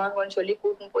 அதுக்கு வாங்கன்னு சொல்லி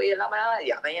கூட்டின்னு போய் எல்லாமே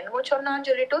அவன் என்னமோ சொன்னான்னு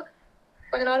சொல்லிட்டு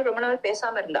கொஞ்ச நாள் ரொம்ப நாள்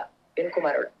பேசாம இருந்தா என்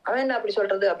குமாரோட. அவன் என்ன அப்படி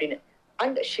சொல்றது அப்படின்னு.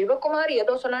 அண்ட் சிவகுமார்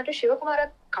ஏதோ சொன்னாட்டு சிவகுமார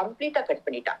கம்ப்ளீட்டா கட்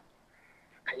பண்ணிட்டான்.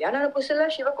 கல்யாண புதுசுல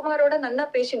சிவகுமாரோட நல்லா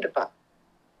பேசிட்டு இருப்பா,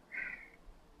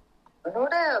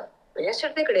 அவனோட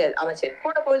பேசுறதே கிடையாது. அவன் செட்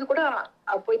போட்ட பொழுது கூட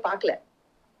போய் பாக்கல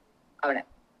அவனை,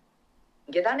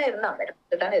 இங்கதானே இருந்தான் மேடம்,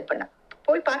 தானே இது பண்ண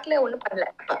போய் பாக்கல, ஒண்ணும் பண்ணல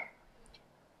அப்பா.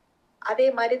 அதே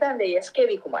மாதிரிதான் அந்த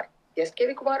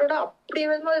எஸ்கேவி குமாரோட அப்படியே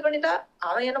இது பண்ணிதான்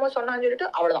அவன் என்னமோ சொன்னான்னு சொல்லிட்டு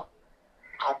அவ்வளவுதான்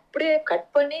அப்படியே கட்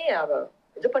பண்ணி அவ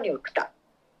இது பண்ணி விட்டுட்டான்.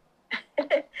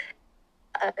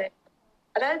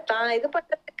 அதாவது தான் இது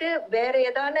பண்றதுக்கு வேற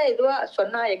ஏதான இதுவா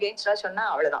சொன்னா, எகெயின்ஸ்டா சொன்னா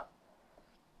அவ்வளவுதான்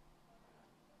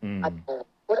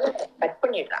கட்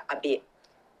பண்ணிடுறான் அப்படியே.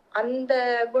 அந்த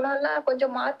குணம் எல்லாம்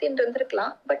கொஞ்சம் மாத்தின்னு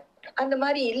இருந்திருக்கலாம், பட் அந்த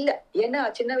மாதிரி இல்ல. ஏன்னா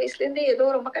சின்ன வயசுல இருந்து ஏதோ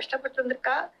ரொம்ப கஷ்டப்பட்டு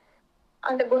இருந்திருக்கா.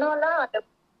 அந்த குணம் எல்லாம் அந்த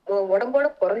உடம்போட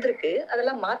பிறந்திருக்கு,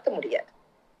 அதெல்லாம் மாத்த முடியாது.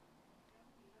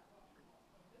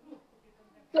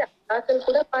 ராக்கள்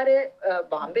கூட பாரு,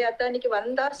 பாம்பே அத்தா இன்னைக்கு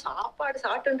வந்தா சாப்பாடு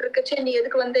சாப்பிட்டு இருக்கச்சே நீ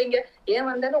எதுக்கு வந்தீங்க, ஏன்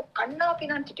வந்தேன்னு கண்ணா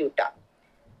பின்னான்னு திட்டி விட்டா.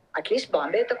 அட்லீஸ்ட்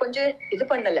பாம்பே அத்தா கொஞ்சம் இது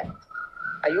பண்ணல,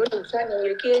 ஐயோ உஷா நீ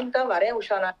இருக்கேன்னு தான் வரேன்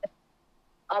உஷா நான்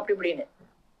அப்படி இப்படின்னு.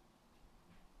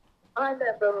 அந்த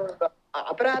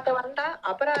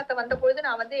அபராத்த வந்த பொழுது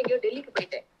நான் வந்து எங்கேயோ டெல்லிக்கு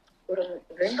போயிட்டேன். ஒரு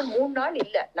 2-3 நாள்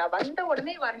இல்ல, நான் வந்த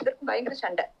உடனே வரதுக்கு பயங்கர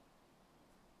சண்டை.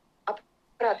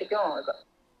 அபராத்திக்கும்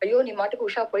ஐயோ நீ மாட்டுக்கு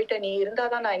உஷா போயிட்ட, நீ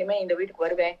இருந்தாதான் நான் இனிமே இந்த வீட்டுக்கு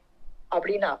வருவேன்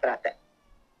அப்படின்னு அபராத்த.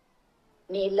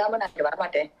 நீ இல்லாம நான் இங்க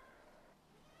வரமாட்டேன்.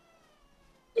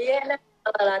 ஏன்னா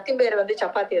அத்திம்பேர் வந்து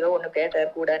சப்பாத்தி ஏதோ ஒண்ணு கேட்டாரு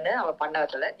கூடன்னு அவன்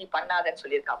பண்ணாதல, நீ பண்ணாதன்னு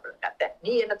சொல்லியிருக்கான் அப்படி அத்தை,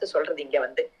 நீ என்னத்த சொல்றது இங்க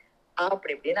வந்து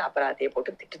அப்படி இப்படின்னு அபராத்தைய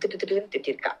போட்டு திட்டு திட்டு திட்டுன்னு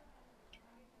திட்டிருக்கான்.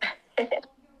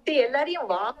 எல்லாரையும்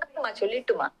வாங்கம்மா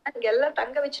சொல்லிட்டுமா, இங்க எல்லாம்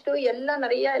தங்க வச்சுட்டு எல்லாம்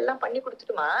நிறைய எல்லாம் பண்ணி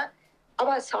கொடுத்துட்டுமா,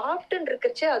 அவ சாப்பிட்டுன்னு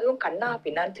இருக்கச்சே அதுவும் கண்ணா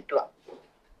பின்னான்னு திட்டுவா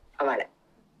அவளை.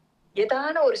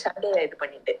 ஏதான ஒரு சண்டையை இது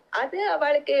பண்ணிட்டு அது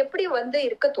அவளுக்கு எப்படி வந்து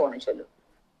இருக்க தோணும் சொல்லு.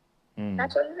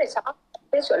 நான் சொல்லுவேன்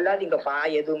சாப்பிட்டே சொல்லாதீங்கப்பா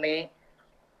எதுவுமே,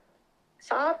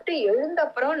 சாப்பிட்டு எழுந்த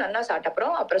அப்புறம் நன்னா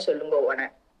சாப்பிட்ட அப்புறம் சொல்லுங்க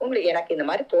உங்களுக்கு எனக்கு இந்த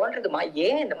மாதிரி தோன்றதுமா,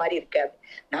 ஏன் இந்த மாதிரி இருக்காது.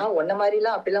 நான் உன்ன மாதிரி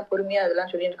எல்லாம் அப்படிலாம் பொறுமையா அதெல்லாம்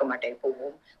சொல்லிட்டு இருக்க மாட்டேன். இப்போ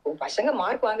உன் பசங்க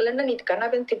மார்க் வாங்கலன்னா நீ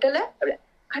கண்ணாபின்னு திட்டல,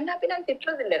 கண்ணாபின்னா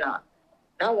திட்டுறது இல்லை.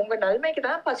 நான் உங்க நன்மைக்கு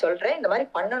தான்ப்பா சொல்றேன், இந்த மாதிரி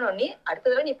பண்ணணும், நீ அடுத்த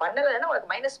தடவை நீ பண்ணலைன்னா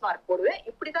உனக்கு மைனஸ் மார்க் போடுவேன்,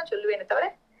 இப்படிதான் சொல்லுவேன்னு தவிர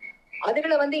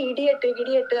அதுகளை வந்து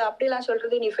இடியட்டு அப்படிலாம்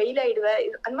சொல்றது, நீ ஃபெயில் ஆயிடுவ,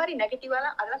 அந்த மாதிரி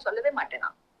நெகட்டிவாலாம் அதெல்லாம் சொல்லவே மாட்டேன்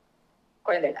நான்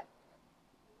குழந்தைல.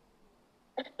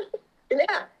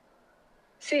 இல்லையா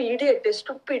இடியட்டு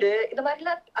ஸ்டூப்பிடு இந்த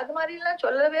மாதிரிலாம் அது மாதிரி எல்லாம்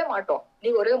சொல்லவே மாட்டோம். நீ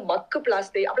ஒரு மக்கு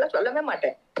பிளாஸ்டிக் அப்படிலாம் சொல்லவே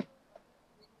மாட்டேன்.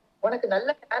 உனக்கு நல்ல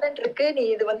டேலண்ட் இருக்கு, நீ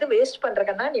இது வந்து வேஸ்ட்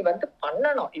பண்றக்கன்னா நீ வந்து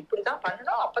பண்ணணும், இப்படிதான்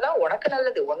பண்ணணும், அப்பதான் உனக்கு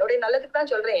நல்லது, உன்னுடைய நல்லதுக்கு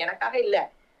தான் சொல்றேன், எனக்காக இல்ல.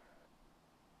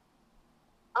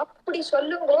 அப்படி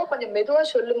சொல்லுங்கோ, கொஞ்சம் மெதுவா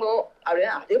சொல்லுங்கோ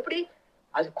அப்படின்னு. அது எப்படி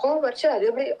அது கோவம் வச்சு அது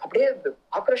எப்படி அப்படியே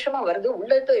ஆக்ரோஷமா வருது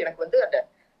உள்ள இருந்து. எனக்கு வந்து அந்த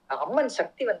அம்மன்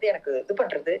சக்தி வந்து எனக்கு இது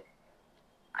பண்றது,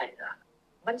 அதுதான்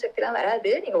அம்மன் சக்தி எல்லாம்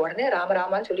வராது. நீங்க உடனே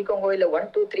ராமராமான்னு சொல்லிக்கோங்க, இல்ல 1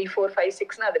 2 3 4 5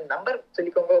 6 அது நம்பர்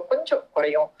சொல்லிக்கோங்க, கொஞ்சம்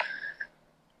குறையும்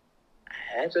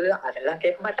சொல்லு. அதெல்லாம்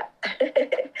கேட்க மாட்டான்.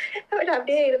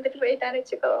 அப்படியே இருந்துட்டு போயிட்டான்னு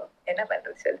வச்சுக்கோ, என்ன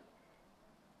பண்றது சொல்லு.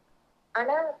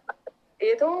 ஆனா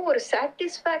ஏதோ ஒரு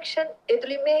சாட்டிஸ்பாக்சன்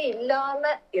எதுலயுமே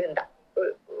இல்லாம இருந்தா,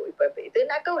 இப்ப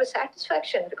இதுனாக்க ஒரு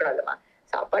சாட்டிஸ்பாக்சன் இருக்கணும் இல்லமா,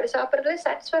 சாப்பாடு சாப்பிடுறதுல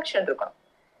சாட்டிஸ்பாக்சன் இருக்கணும்.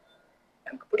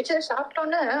 நமக்கு பிடிச்சதை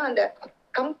சாப்பிட்டோம்னா அந்த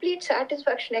கம்ப்ளீட்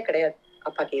சாட்டிஸ்பாக்சனே கிடையாது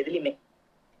அப்பாக்கு எதுலயுமே.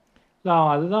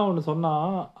 அதுதான் ஒண்ணு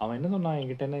சொன்னான். அவன் என்ன சொன்னான்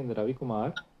என்கிட்ட, இந்த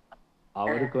ரவிக்குமார்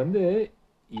அவருக்கு வந்து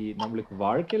நம்மளுக்கு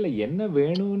வாழ்க்கையில என்ன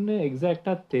வேணும்னு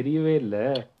எக்ஸாக்டா தெரியவே இல்லை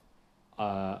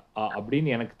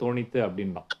அப்படின்னு எனக்கு தோணித்து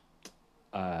அப்படின்னா.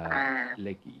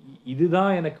 லைக்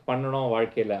இதுதான் எனக்கு பண்ணணும்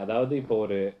வாழ்க்கையில, அதாவது இப்போ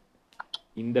ஒரு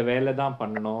இந்த வேலை தான்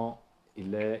பண்ணணும்,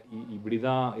 இல்ல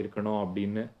இப்படிதான் இருக்கணும்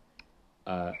அப்படின்னு.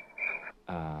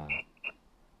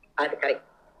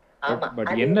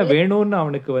 பட் என்ன வேணும்னு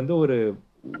அவனுக்கு வந்து ஒரு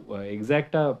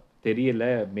எக்ஸாக்டா தெரியல.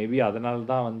 மேபி அதனால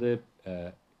தான் வந்து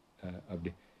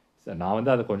அப்படி. நான்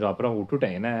வந்து அதை கொஞ்சம் அப்புறம்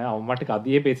விட்டுட்டேன், ஏன்னா அவன் மாட்டுக்கு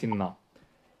அதையே பேசினான்.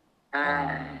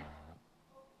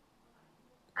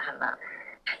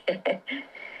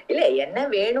 இல்ல என்ன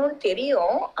வேணும்னு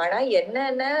தெரியும், ஆனா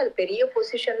என்னன்னா பெரிய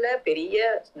பொசிஷன்ல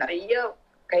பெரிய நிறைய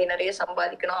கை நிறைய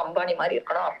சம்பாதிக்கணும், அம்பானி மாதிரி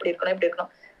இருக்கணும், அப்படி இருக்கணும், இப்படி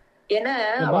இருக்கணும். ஏன்னா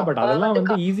பட் அதெல்லாம்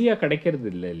வந்து ஈஸியா கிடைக்கிறது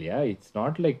இல்ல இல்லையா. It's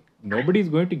not like nobody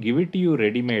is going to give it to you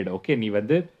ready made. Okay, நீ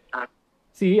வந்து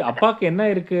அப்பாக்கு என்ன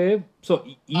இருக்கு, ஸோ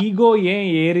ஈகோ ஏன்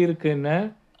ஏறி இருக்குன்னு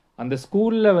அந்த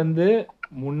ஸ்கூல்ல வந்து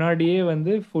முன்னாடியே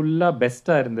வந்து ஃபுல்லா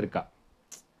பெஸ்டா இருந்திருக்கா.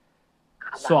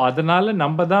 ஸோ அதனால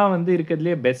நம்ம தான் வந்து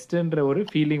இருக்கிறதுலே பெஸ்ட்ன்ற ஒரு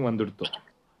ஃபீலிங் வந்துடுத்தோம்.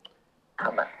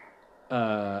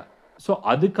 ஸோ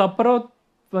அதுக்கப்புறம்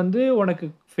வந்து உனக்கு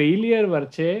ஃபெயிலியர்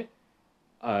வரைச்சே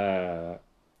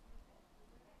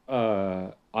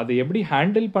அதை எப்படி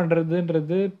ஹேண்டில்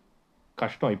பண்றதுன்றது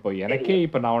கஷ்டம். இப்போ எனக்கே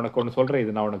இப்போ நான் உனக்கு ஒன்று சொல்றேன்,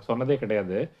 இது நான் உனக்கு சொன்னதே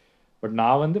கிடையாது. பட்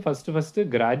நான் வந்து ஃபர்ஸ்ட்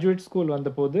கிராஜுவேட் ஸ்கூல் வந்த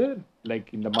போது லைக்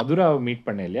இந்த மதுராவை மீட்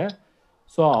பண்ணேன் இல்லையா.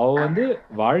 ஸோ அவ வந்து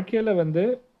வாழ்க்கையில வந்து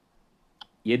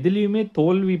எதுலேயுமே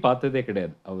தோல்வி பார்த்ததே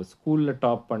கிடையாது. அவள் ஸ்கூலில்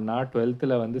டாப் பண்ணா,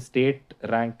 12th வந்து ஸ்டேட்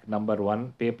ரேங்க் நம்பர் 1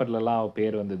 பேப்பர்லலாம் அவள்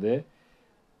பேர் வந்தது.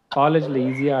 காலேஜில்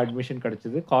ஈஸியாக அட்மிஷன்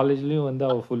கிடச்சிது. காலேஜ்லேயும் வந்து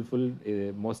அவள் full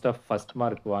most of first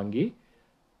mark வாங்கி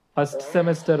ஃபஸ்ட்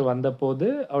செமஸ்டர் வந்தபோது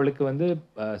அவளுக்கு வந்து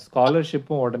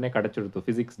ஸ்காலர்ஷிப்பும் உடனே கிடச்சிடுத்து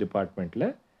ஃபிசிக்ஸ் டிபார்ட்மெண்ட்டில்.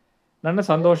 நான்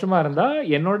சந்தோஷமாக இருந்தா.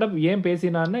 என்னோட ஏன்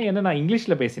பேசினான்னா, ஏன்னா நான்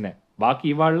இங்கிலீஷில் பேசினேன், பாக்கி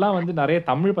இவாள்லாம் வந்து நிறைய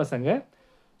தமிழ் பசங்க.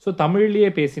 ஸோ தமிழ்லேயே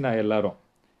பேசினா எல்லாரும்.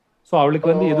 ஸோ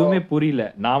அவளுக்கு வந்து எதுவுமே புரியல.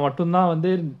 நான் மட்டும்தான்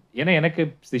வந்து, ஏன்னா எனக்கு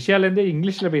சிஷியாலேருந்தே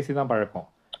இங்கிலீஷில் பேசி தான் பழக்கம்.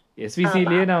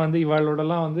 எஸ்விசிலேயே நான் வந்து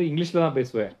இவாளோடலாம் வந்து இங்கிலீஷில் தான்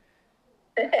பேசுவேன்.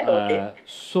 ஓகே.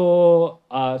 ஸோ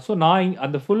ஸோ நான்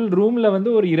அந்த ஃபுல் ரூம்ல வந்து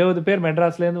ஒரு 20 பேர்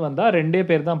மெட்ராஸ்லேருந்து வந்தா, 2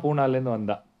 பேர் தான் பூனாலேருந்து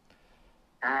வந்தா.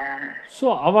 ஸோ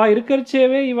அவ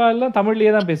இருக்கிறச்சேவே இவ எல்லாம்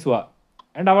தமிழ்லயே தான் பேசுவா.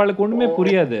 அண்ட் அவளுக்கு ஒண்ணுமே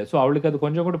புரியாது. ஸோ அவளுக்கு அது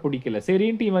கொஞ்சம் கூட பிடிக்கல.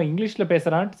 சரின்ட்டு இவன் இங்கிலீஷ்ல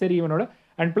பேசுறான்ட்டு சரி இவனோட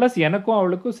அண்ட் பிளஸ் எனக்கும்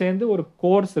அவளுக்கும் சேர்ந்து ஒரு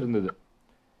கோர்ஸ் இருந்தது.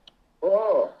 ஓ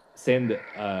சேர்ந்து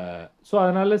ஸோ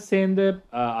அதனால சேர்ந்து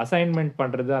அசைன்மெண்ட்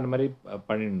பண்றது அந்த மாதிரி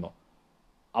பண்ணியிருந்தோம்.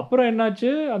 அப்புறம் என்னாச்சு,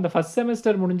 அந்த ஃபர்ஸ்ட்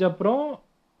செமஸ்டர் முடிஞ்ச அப்புறம்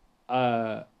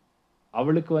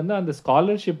அவளுக்கு வந்து அந்த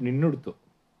ஸ்காலர்ஷிப் நின்னுடுத்து.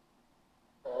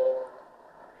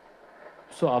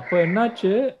 ஸோ அப்போ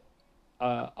என்னாச்சு,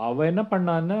 அவ என்ன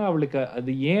பண்ணான்னா அவளுக்கு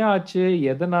அது ஏன் ஆச்சு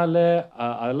எதனால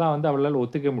அதெல்லாம் வந்து அவளால்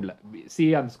ஒத்துக்க முடியல.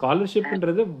 அந்த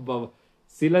ஸ்காலர்ஷிப்ன்றது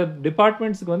சில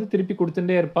டிபார்ட்மெண்ட்ஸ்க்கு வந்து திருப்பி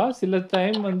கொடுத்துட்டே இருப்பா, சில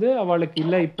டைம் வந்து அவளுக்கு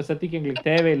இல்ல இப்ப சத்திக்கு எங்களுக்கு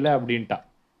தேவையில்லை அப்படின்ட்டா.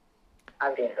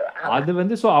 அது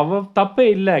வந்து ஸோ அவ தப்பே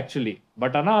இல்லை ஆக்சுவலி,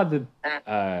 பட் ஆனா அது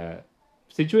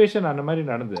சிச்சுவேஷன் அந்த மாதிரி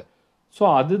நடந்தது. ஸோ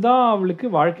அதுதான் அவளுக்கு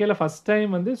வாழ்க்கையில ஃபர்ஸ்ட்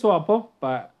டைம் வந்து ஸோ அப்போ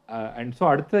அண்ட் ஸோ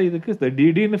அடுத்த இதுக்கு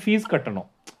திடீர்னு ஃபீஸ் கட்டணும்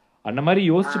அந்த மாதிரி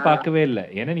யோசிச்சு பார்க்கவே இல்லை.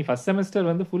 ஏன்னா நீ ஃபர்ஸ்ட் செமஸ்டர்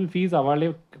வந்து ஃபுல் ஃபீஸ் அவளே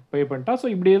பே பண்ணிட்டா, ஸோ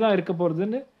இப்படியே தான் இருக்க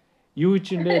போறதுன்னு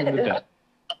யூகிச்சுட்டே இருந்துட்டேன்.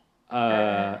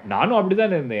 நானும்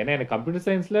அப்படிதான் இருந்தேன். ஏன்னா எனக்கு கம்ப்யூட்டர்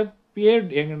சயின்ஸ்ல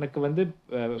எனக்கு வந்து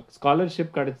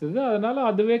ஸ்காலர்ஷிப் கிடைச்சது, அதனால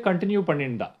அதுவே கண்டினியூ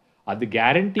பண்ணியிருந்தா. அது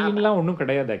கேரண்டின்லாம் ஒன்றும்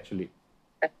கிடையாது ஆக்சுவலி.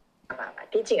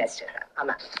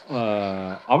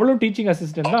 அவளும் டீச்சிங்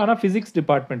அசிஸ்டன்ட் தான், ஆனா பிசிக்ஸ்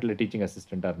டிபார்ட்மெண்ட்ல டீச்சிங்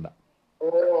அசிஸ்டண்டா இருந்தா.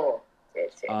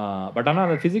 பட் ஆனா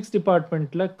அந்த பிசிக்ஸ்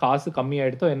டிபார்ட்மெண்ட்ல காசு கம்மி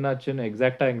ஆயிடுத்தோ என்னாச்சுன்னு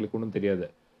எக்ஸாக்டா எங்களுக்கு ஒன்றும் தெரியாது.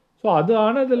 ஸோ அது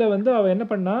ஆனதுல வந்து அவ என்ன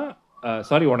பண்ணா,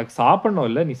 சாரி உனக்கு சாப்பிடணும்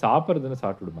இல்ல, நீ சாப்பிட்றதுன்னு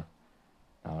சாப்பிட்டுடுமா,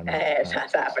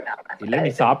 இல்ல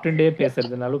நீ சாப்பிட்டுட்டே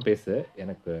பேசுறதுனாலும் பேசு,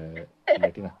 எனக்கு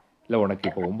இல்லாட்டினா இல்ல உனக்கு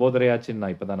இப்போ 9:30 ஆச்சுன்னு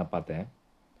நான் இப்பதான் நான் பார்த்தேன்.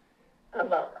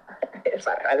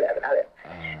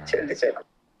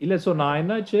 இல்ல ஸோ நான்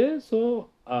என்னாச்சு, ஸோ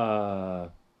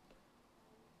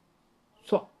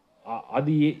ஸோ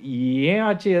அது ஏன்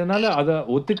ஆச்சு எதனால அதை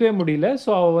ஒத்துக்கவே முடியல. ஸோ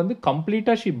அவ வந்து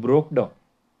கம்ப்ளீட்டா ஷி ப்ரோக் டவுன்.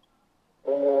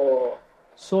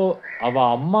 ஸோ அவ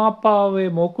அம்மா அப்பாவை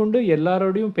மோக்குண்டு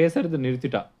எல்லாரோடையும் பேசுறது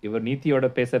நிறுத்திட்டா. இவர் நீத்தியோட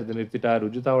பேசுறது நிறுத்திட்டா,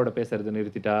 ருஜிதாவோட பேசுறது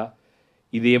நிறுத்திட்டா.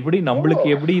 இது எப்படி நம்மளுக்கு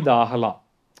எப்படி இது ஆகலாம்,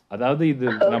 அதாவது இது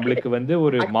நம்மளுக்கு வந்து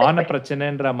ஒரு மான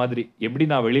பிரச்சனைன்ற மாதிரி எப்படி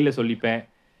நான் வெளியில சொல்லிப்பேன்,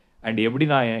 அண்ட் எப்படி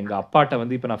நான் எங்க அப்பாட்ட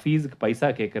வந்து இப்ப நான் ஃபீஸுக்கு பைசா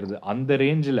கேட்கறது அந்த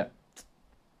ரேஞ்சில்.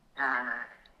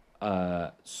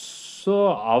 ஸோ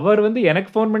அவர் வந்து எனக்கு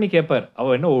ஃபோன் பண்ணி கேட்பார்,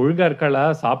 அவ என்ன ஒழுங்கா இருக்காளா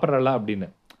சாப்பிட்றாளா அப்படின்னு.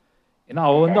 ஏன்னா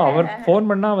அவ வந்து அவர் ஃபோன்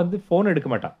பண்ணா வந்து ஃபோன் எடுக்க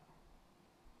மாட்டான்.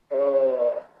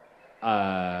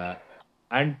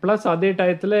 அண்ட் பிளஸ் அதே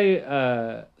டயத்துல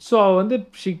ஸோ அவ வந்து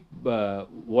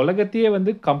உலகத்தையே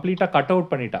வந்து கம்ப்ளீட்டா கட்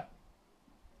அவுட் பண்ணிட்டா.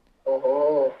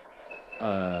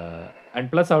 அண்ட்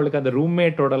பிளஸ் அவளுக்கு அந்த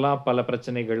ரூம்மேட்டோடலாம் பல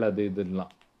பிரச்சனைகள் அது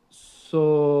இதெல்லாம். ஸோ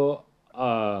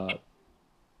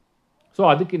ஸோ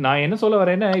அதுக்கு நான் என்ன சொல்ல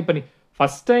வரேன்னா, இப்போ நீ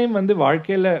ஃபர்ஸ்ட் டைம் வந்து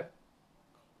வாழ்க்கையில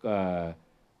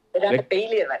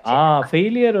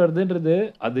ஃபெயிலியர் வருதுன்றது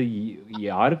அது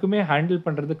யாருக்குமே ஹேண்டில்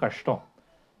பண்றது கஷ்டம்.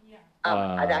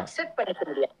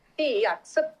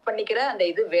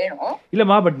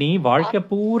 இல்லம்மா, பட் நீ வாழ்க்கை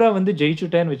பூரா வந்து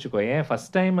ஜெயிச்சுட்டேன்னு வச்சுக்கோ. ஏன்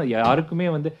ஃபர்ஸ்ட் டைம் யாருக்குமே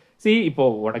வந்து இப்போ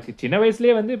உனக்கு சின்ன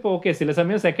வயசுலயே வந்து இப்போ ஓகே சில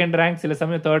சமயம் செகண்ட் ரேங்க் சில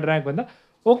சமயம் தேர்ட் ரேங்க் வந்தா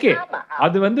ஓகே,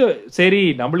 அது வந்து சரி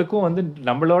நம்மளுக்கும் வந்து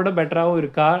நம்மளோட பெட்டராவும்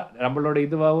இருக்கா, நம்மளோட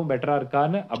இதுவாகவும் பெட்டரா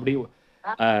இருக்கான்னு அப்படி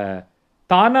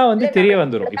தானா வந்து தெரிய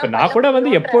வந்துடும். இப்ப நான் கூட வந்து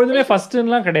எப்பொழுதுமே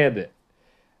ஃபர்ஸ்ட்லாம் கிடையாது,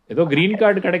 ஏதோ கிரீன்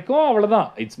கார்டு கிடைக்கும் அவ்வளவுதான்.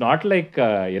 இட்ஸ் நாட் லைக்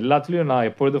எல்லாத்துலயும் நான்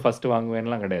எப்பொழுதும் ஃபர்ஸ்ட்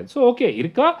வாங்குவேன்லாம் கிடையாது. ஸோ ஓகே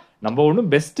இருக்கா, நம்ம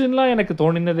ஒன்றும் பெஸ்ட்லாம் எனக்கு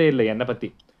தோணினதே இல்லை என்னை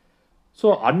பத்தி. ஸோ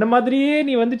அந்த மாதிரியே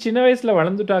நீ வந்து சின்ன வயசுல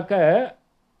வளர்ந்துட்டாக்க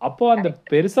அப்போ அந்த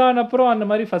பெருசான அப்புறம் அந்த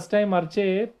மாதிரி ஃபர்ஸ்ட் டைம் ஆச்சே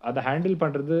அதை ஹேண்டில்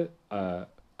பண்றது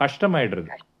கஷ்டமாயிடுறது.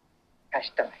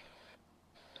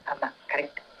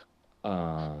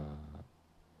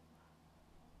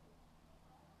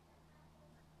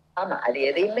 ஆமா, அது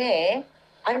எதையுமே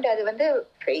அண்ட் அது வந்து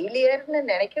ஃபெயிலியர்னு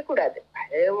நினைக்க கூடாது.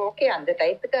 அது ஓகே, அந்த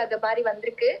டைப்புக்கு அது மாதிரி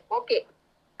வந்திருக்கு, ஓகே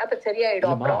அப்ப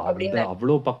சரியாயிடும் அப்படின்னு.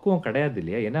 அவ்வளவு பக்குவம் கிடையாது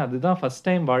இல்லையா, ஏன்னா அதுதான் ஃபர்ஸ்ட்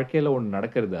டைம் வாழ்க்கையில ஒண்ணு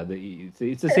நடக்கிறது. அது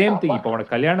இட்ஸ் சேம் திங். இப்போ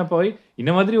உனக்கு கல்யாணம் போய்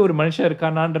இந்த மாதிரி ஒரு மனுஷன்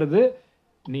இருக்கானான்றது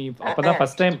நீ அப்பதான்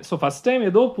first time. So first time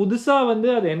ஏதோ புதுசா வந்து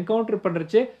அதை என்கவுண்டர்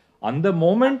பண்றச்சே அந்த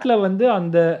மோமெண்ட்ல வந்து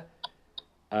அந்த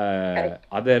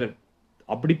அதை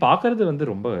அப்படி பாக்குறது வந்து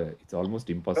ரொம்ப இட்ஸ்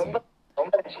ஆல்மோஸ்ட் இம்பாசிபிள்.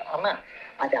 ஆமா,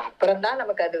 அது அப்புறம் தான்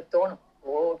நமக்கு அது தோணும்,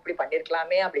 ஓ இப்படி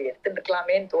பண்ணிருக்கலாமே அப்படி எடுத்துட்டு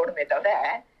இருக்கலாமேன்னு தோணுமே தவிர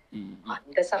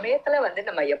அந்த சமயத்துல வந்து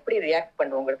நம்ம எப்படி ரியாக்ட்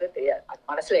பண்ணுவோங்கிறது தெரியாது. அது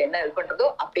மனசுல என்ன இது பண்றதோ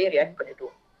அப்படியே ரியாக்ட்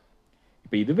பண்ணிடுவோம்.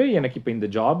 இப்ப இதுவே எனக்கு இப்ப இந்த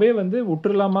ஜாபே வந்து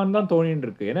விட்டுறலாமான்னு தான் தோணிட்டு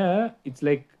இருக்கு. ஏன்னா இட்ஸ்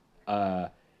லைக்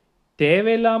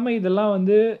தேவையில்லாம இதெல்லாம்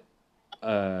வந்து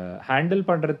ஹேண்டில்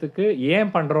பண்றதுக்கு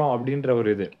ஏன் பண்றோம் அப்படின்ற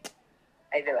ஒரு இது.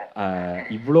 இது வேற.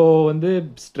 இவ்வளோ வந்து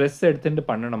ஸ்ட்ரெஸ் எடுத்துட்டு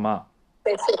பண்ணணுமா?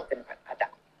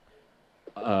 அதான்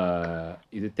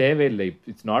இது தேவையில்லை.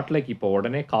 இட்ஸ் நாட் லைக் இப்போ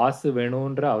உடனே காசு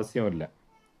வேணும்ன்ற அவசியம் இல்லை.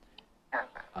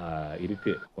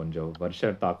 இருக்கு, கொஞ்சம்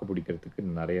வருஷம் தாக்கு பிடிக்கிறதுக்கு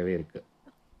நிறையவே இருக்கு.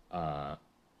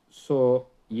 ஸோ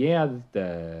ஏன் அது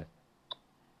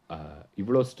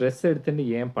இவ்வளோ ஸ்ட்ரெஸ் எடுத்துட்டு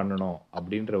ஏன் பண்ணணும்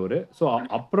அப்படின்ற ஒரு ஸோ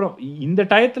அப்புறம் இந்த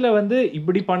டயத்தில் வந்து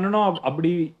இப்படி பண்ணணும்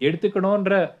அப்படி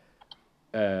எடுத்துக்கணுன்ற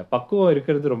பக்குவம்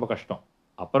இருக்கிறது ரொம்ப கஷ்டம்.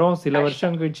 அப்புறம் சில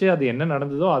வருஷம் கழிச்சு அது என்ன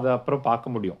நடந்ததோ அதை அப்புறம்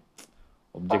பார்க்க முடியும்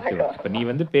ஒப்ஜெக்டிவா. இப்போ நீ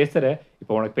வந்து பேசுற,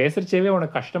 இப்போ உனக்கு பேசுறச்சேவே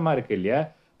உனக்கு கஷ்டமா இருக்கு இல்லையா?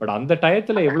 பட் அந்த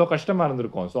டயத்துல எவ்வளவு கஷ்டமா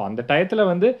இருந்திருக்கும். ஸோ அந்த டயத்துல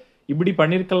வந்து இப்படி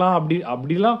பண்ணிருக்கலாம்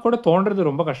அப்படிலாம் கூட தோன்றது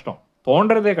ரொம்ப கஷ்டம்.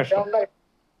 தோன்றதே கஷ்டம்.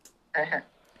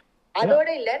 அதோட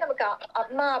இல்ல, நமக்கு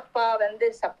அம்மா அப்பா வந்து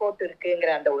சப்போர்ட்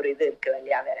இருக்குங்கிற அந்த ஒரு இது இருக்கு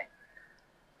இல்லையா, வேற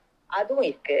அதுவும்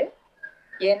இருக்கு.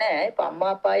 ஏன்னா இப்ப அம்மா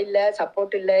அப்பா இல்ல,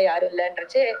 சப்போர்ட் இல்ல, யாரும்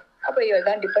இல்லன்றச்சு அப்ப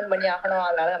இவதான் டிபெண்ட் பண்ணி ஆகணும்,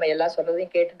 அதனால நம்ம எல்லா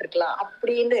சொல்றதையும் கேட்டுட்டு இருக்கலாம்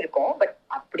அப்படின்னு இருக்கும். பட்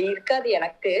அப்படி இருக்காது.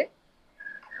 எனக்கு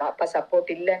அம்மா அப்பா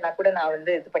சப்போர்ட் இல்லைன்னா கூட நான்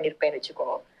வந்து இது பண்ணிருப்பேன்னு வச்சுக்கோ.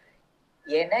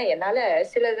 ஏன்னா என்னால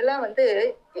சில இதெல்லாம் வந்து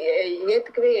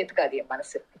ஏத்துக்காது என்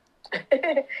மனசு.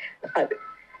 அது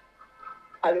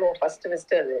அதுவும்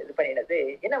ஃபர்ஸ்ட் அது இது பண்ணினது.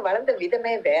 ஏன்னா வளர்ந்த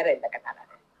விதமே வேற இல்லைங்க. நான்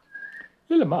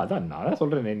இல்லம்மா, அதான் நான்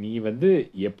சொல்றேனே, நீ வந்து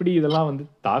எப்படி இதெல்லாம் வந்து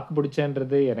தாக்கு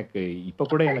பிடிச்சன்றது எனக்கு இப்ப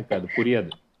கூட எனக்கு அது புரியாது.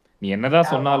 நீ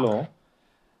என்னதான் சொன்னாலும்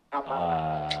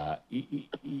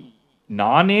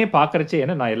நானே பாக்குறச்சே,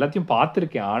 ஏன்னா நான் எல்லாத்தையும்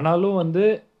பார்த்திருக்கேன், ஆனாலும் வந்து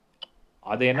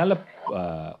அதை என்னால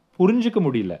புரிஞ்சுக்க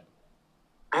முடியல.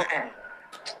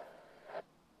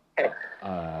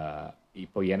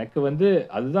 இப்போ எனக்கு வந்து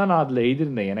அதுதான் நான் அதுல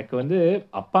எழுதியிருந்தேன். எனக்கு வந்து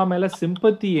அப்பா மேல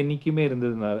சிம்பத்தி என்னைக்குமே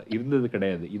இருந்தது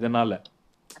கிடையாது இதனால.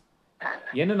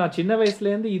 ஏன்னா நான் சின்ன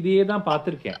வயசுல இருந்து இதையே தான்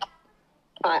பார்த்திருக்கேன்.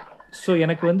 ஸோ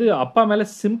எனக்கு வந்து அப்பா மேல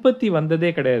சிம்பத்தி வந்ததே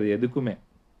கிடையாது எதுக்குமே.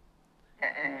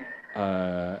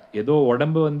 ஏதோ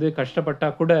உடம்பு வந்து கஷ்டப்பட்டா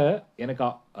கூட எனக்கு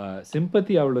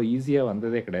சிம்பத்தி அவ்வளோ ஈஸியா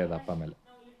வந்ததே கிடையாது அப்பா மேல.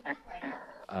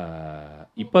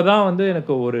 இப்பதான் வந்து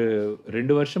எனக்கு ஒரு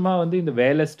 2 வருஷமா வந்து இந்த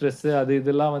வேலை ஸ்ட்ரெஸ் அது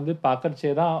இதெல்லாம் வந்து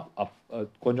பார்க்கறச்சே தான்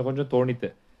கொஞ்சம் கொஞ்சம் தோணித்து.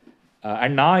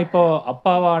 அண்ட் நான் இப்போ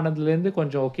அப்பாவானதுலேருந்து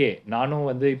கொஞ்சம் ஓகே, நானும்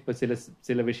வந்து இப்போ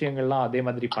சில விஷயங்கள்லாம் அதே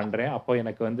மாதிரி பண்றேன். அப்போ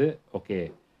எனக்கு வந்து ஓகே.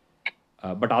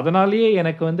 பட் அதனாலேயே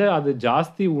எனக்கு வந்து அது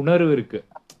ஜாஸ்தி உணர்வு இருக்கு.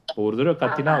 இப்போ ஒரு தடவை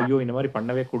கத்தினா ஐயோ இந்த மாதிரி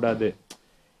பண்ணவே கூடாது,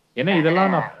 ஏன்னா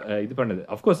இதெல்லாம் நான் இது பண்ணுது.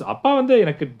 அஃப்கோர்ஸ் அப்பா வந்து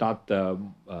எனக்கு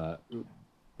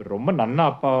ரொம்ப நன்னா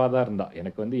அப்பாவா தான் இருந்தா.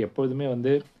 எனக்கு வந்து எப்பொழுதுமே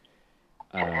வந்து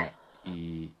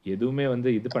எதுவுமே வந்து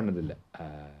இது பண்ணதில்லை.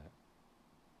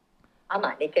 ஆமா,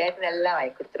 நீ கேட்டு நல்லா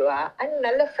வாங்கி கொடுத்துருவா. அண்ட்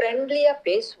நல்ல ஃப்ரெண்ட்லியா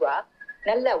பேசுவா,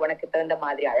 நல்ல உனக்கு தகுந்த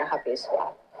மாதிரி அழகா பேசுவா.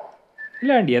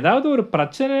 இல்ல, அண்ட் ஏதாவது ஒரு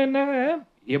பிரச்சனைன்னு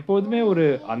எப்போதுமே ஒரு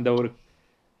அந்த ஒரு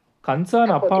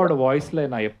கன்சர்ன் அப்பாவோட வாய்ஸ்ல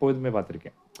நான் எப்போதுமே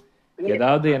பார்த்திருக்கேன்.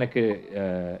 ஏதாவது எனக்கு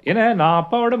ஏன்னா நான்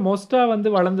அப்பாவோட மோஸ்டா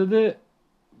வந்து வளர்ந்தது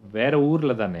வேற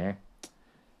ஊர்ல தானே.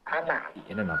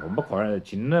 ஏன்னா நான் ரொம்ப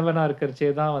சின்னவனா இருக்கிறச்சே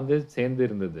தான் வந்து சேர்ந்து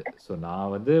இருந்தது. ஸோ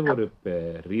நான் வந்து ஒரு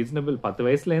ரீசனபிள் 10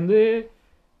 வயசுல இருந்து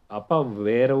அப்பா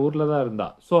வேற ஊர்ல தான் இருந்தா.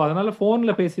 ஸோ அதனால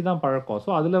போன்ல பேசி தான் பழக்கம். ஸோ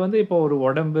அதுல வந்து இப்போ ஒரு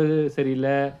உடம்பு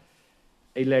சரியில்லை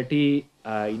இல்லாட்டி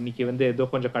இன்னைக்கு வந்து ஏதோ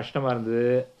கொஞ்சம் கஷ்டமா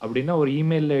இருந்தது அப்படின்னா ஒரு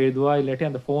இமெயில்ல எழுதுவா, இல்லாட்டி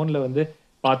அந்த போன்ல வந்து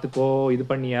பாத்துக்கோ இது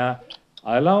பண்ணியா,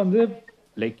 அதெல்லாம் வந்து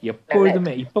லைக்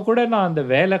எப்பொழுதுமே. இப்ப கூட நான் அந்த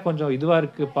வேலை கொஞ்சம் இதுவா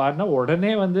இருக்கு பாருன்னா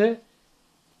உடனே வந்து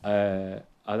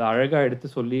அதை அழகா எடுத்து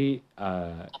சொல்லி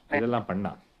இதெல்லாம்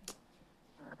பண்ணா.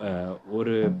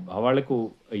 ஒரு அவளுக்கு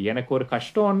எனக்கு ஒரு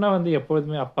கஷ்டம்னா வந்து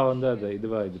எப்பொழுதுமே அப்பா வந்து அதை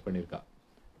இதுவா இது பண்ணிருக்கா.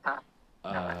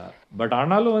 பட்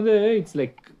ஆனாலும் வந்து இட்ஸ்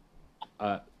லைக்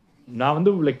நான்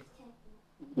வந்து லைக்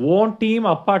ஓன் டீம்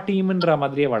அப்பா டீம்ன்ற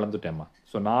மாதிரியே வளர்ந்துட்டேம்மா.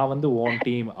 ஸோ நான் வந்து ஓன்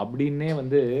டீம் அப்படின்னே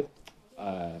வந்து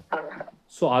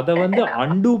ஸோ அதை வந்து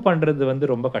அன்டூ பண்றது வந்து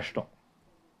ரொம்ப கஷ்டம்.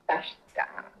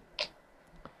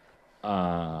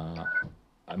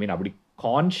 ஐ மீன் அப்படி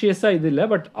கான்சியஸா இது இல்லை,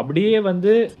 பட் அப்படியே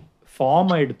வந்து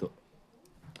ஃபார்ம் ஆயிடுத்து.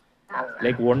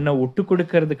 லைக் ஒன்னை விட்டு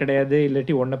கொடுக்கறது கிடையாது,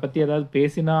 இல்லாட்டி உன்னை பத்தி ஏதாவது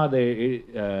பேசினா அதை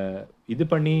இது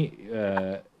பண்ணி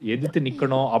எதிர்த்து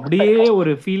நிக்கணும், அப்படியே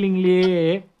ஒரு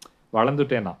ஃபீலிங்லயே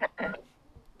வளர்ந்துட்டேன் நான்.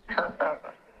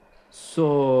 ஸோ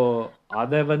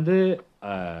அதை வந்து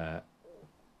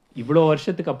இவ்வளோ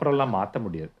வருஷத்துக்கு அப்புறம்லாம் மாற்ற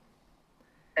முடியாது.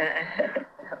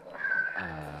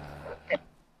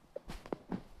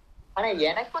 ஆனா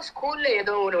எனக்கும் ஸ்கூல்ல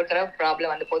ஏதோ ஒரு தடவை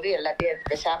ப்ராப்ளம் வந்த போது எல்லாத்தையும்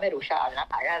பேசாம ருஷா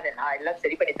அதெல்லாம் அழாத, நான் எல்லாம்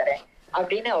சரி பண்ணி தரேன்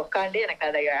அப்படின்னு உட்காந்து எனக்கு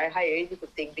அதை அழகா எழுதி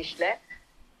கொடுத்து இங்கிலீஷ்ல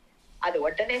அது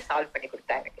உடனே சால்வ் பண்ணி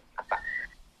கொடுத்தா எனக்கு அப்பா.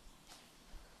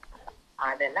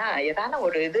 அதெல்லாம் ஏதான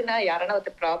ஒரு இதுனா யாரான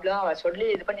ஒரு ப்ராப்ளம் அவ சொல்லி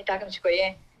இது பண்ணிட்டாங்கன்னு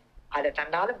வச்சுக்கோயேன், அதை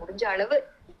தன்னால முடிஞ்ச அளவு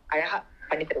அழகா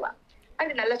பண்ணி தருவான்.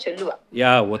 அது நல்லா சொல்லுவா.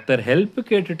 யா ஒருத்தர் ஹெல்ப்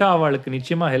கேட்டுட்டா அவளுக்கு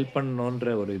நிச்சயமா ஹெல்ப்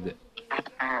பண்ணணும்ன்ற ஒரு இது.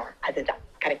 அதுதான்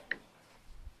கரெக்ட்.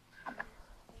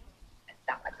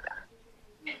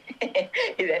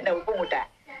 இது என்ன உப்பு மூட்டை,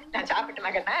 நான்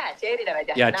சாப்பிட்டேனாக்கண்ணா. சரிடா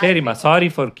ராஜா. யா சரிம்மா, sorry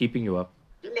for keeping you up.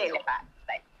 இல்ல இல்லப்பா.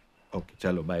 Okay,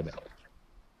 சலோ, by by.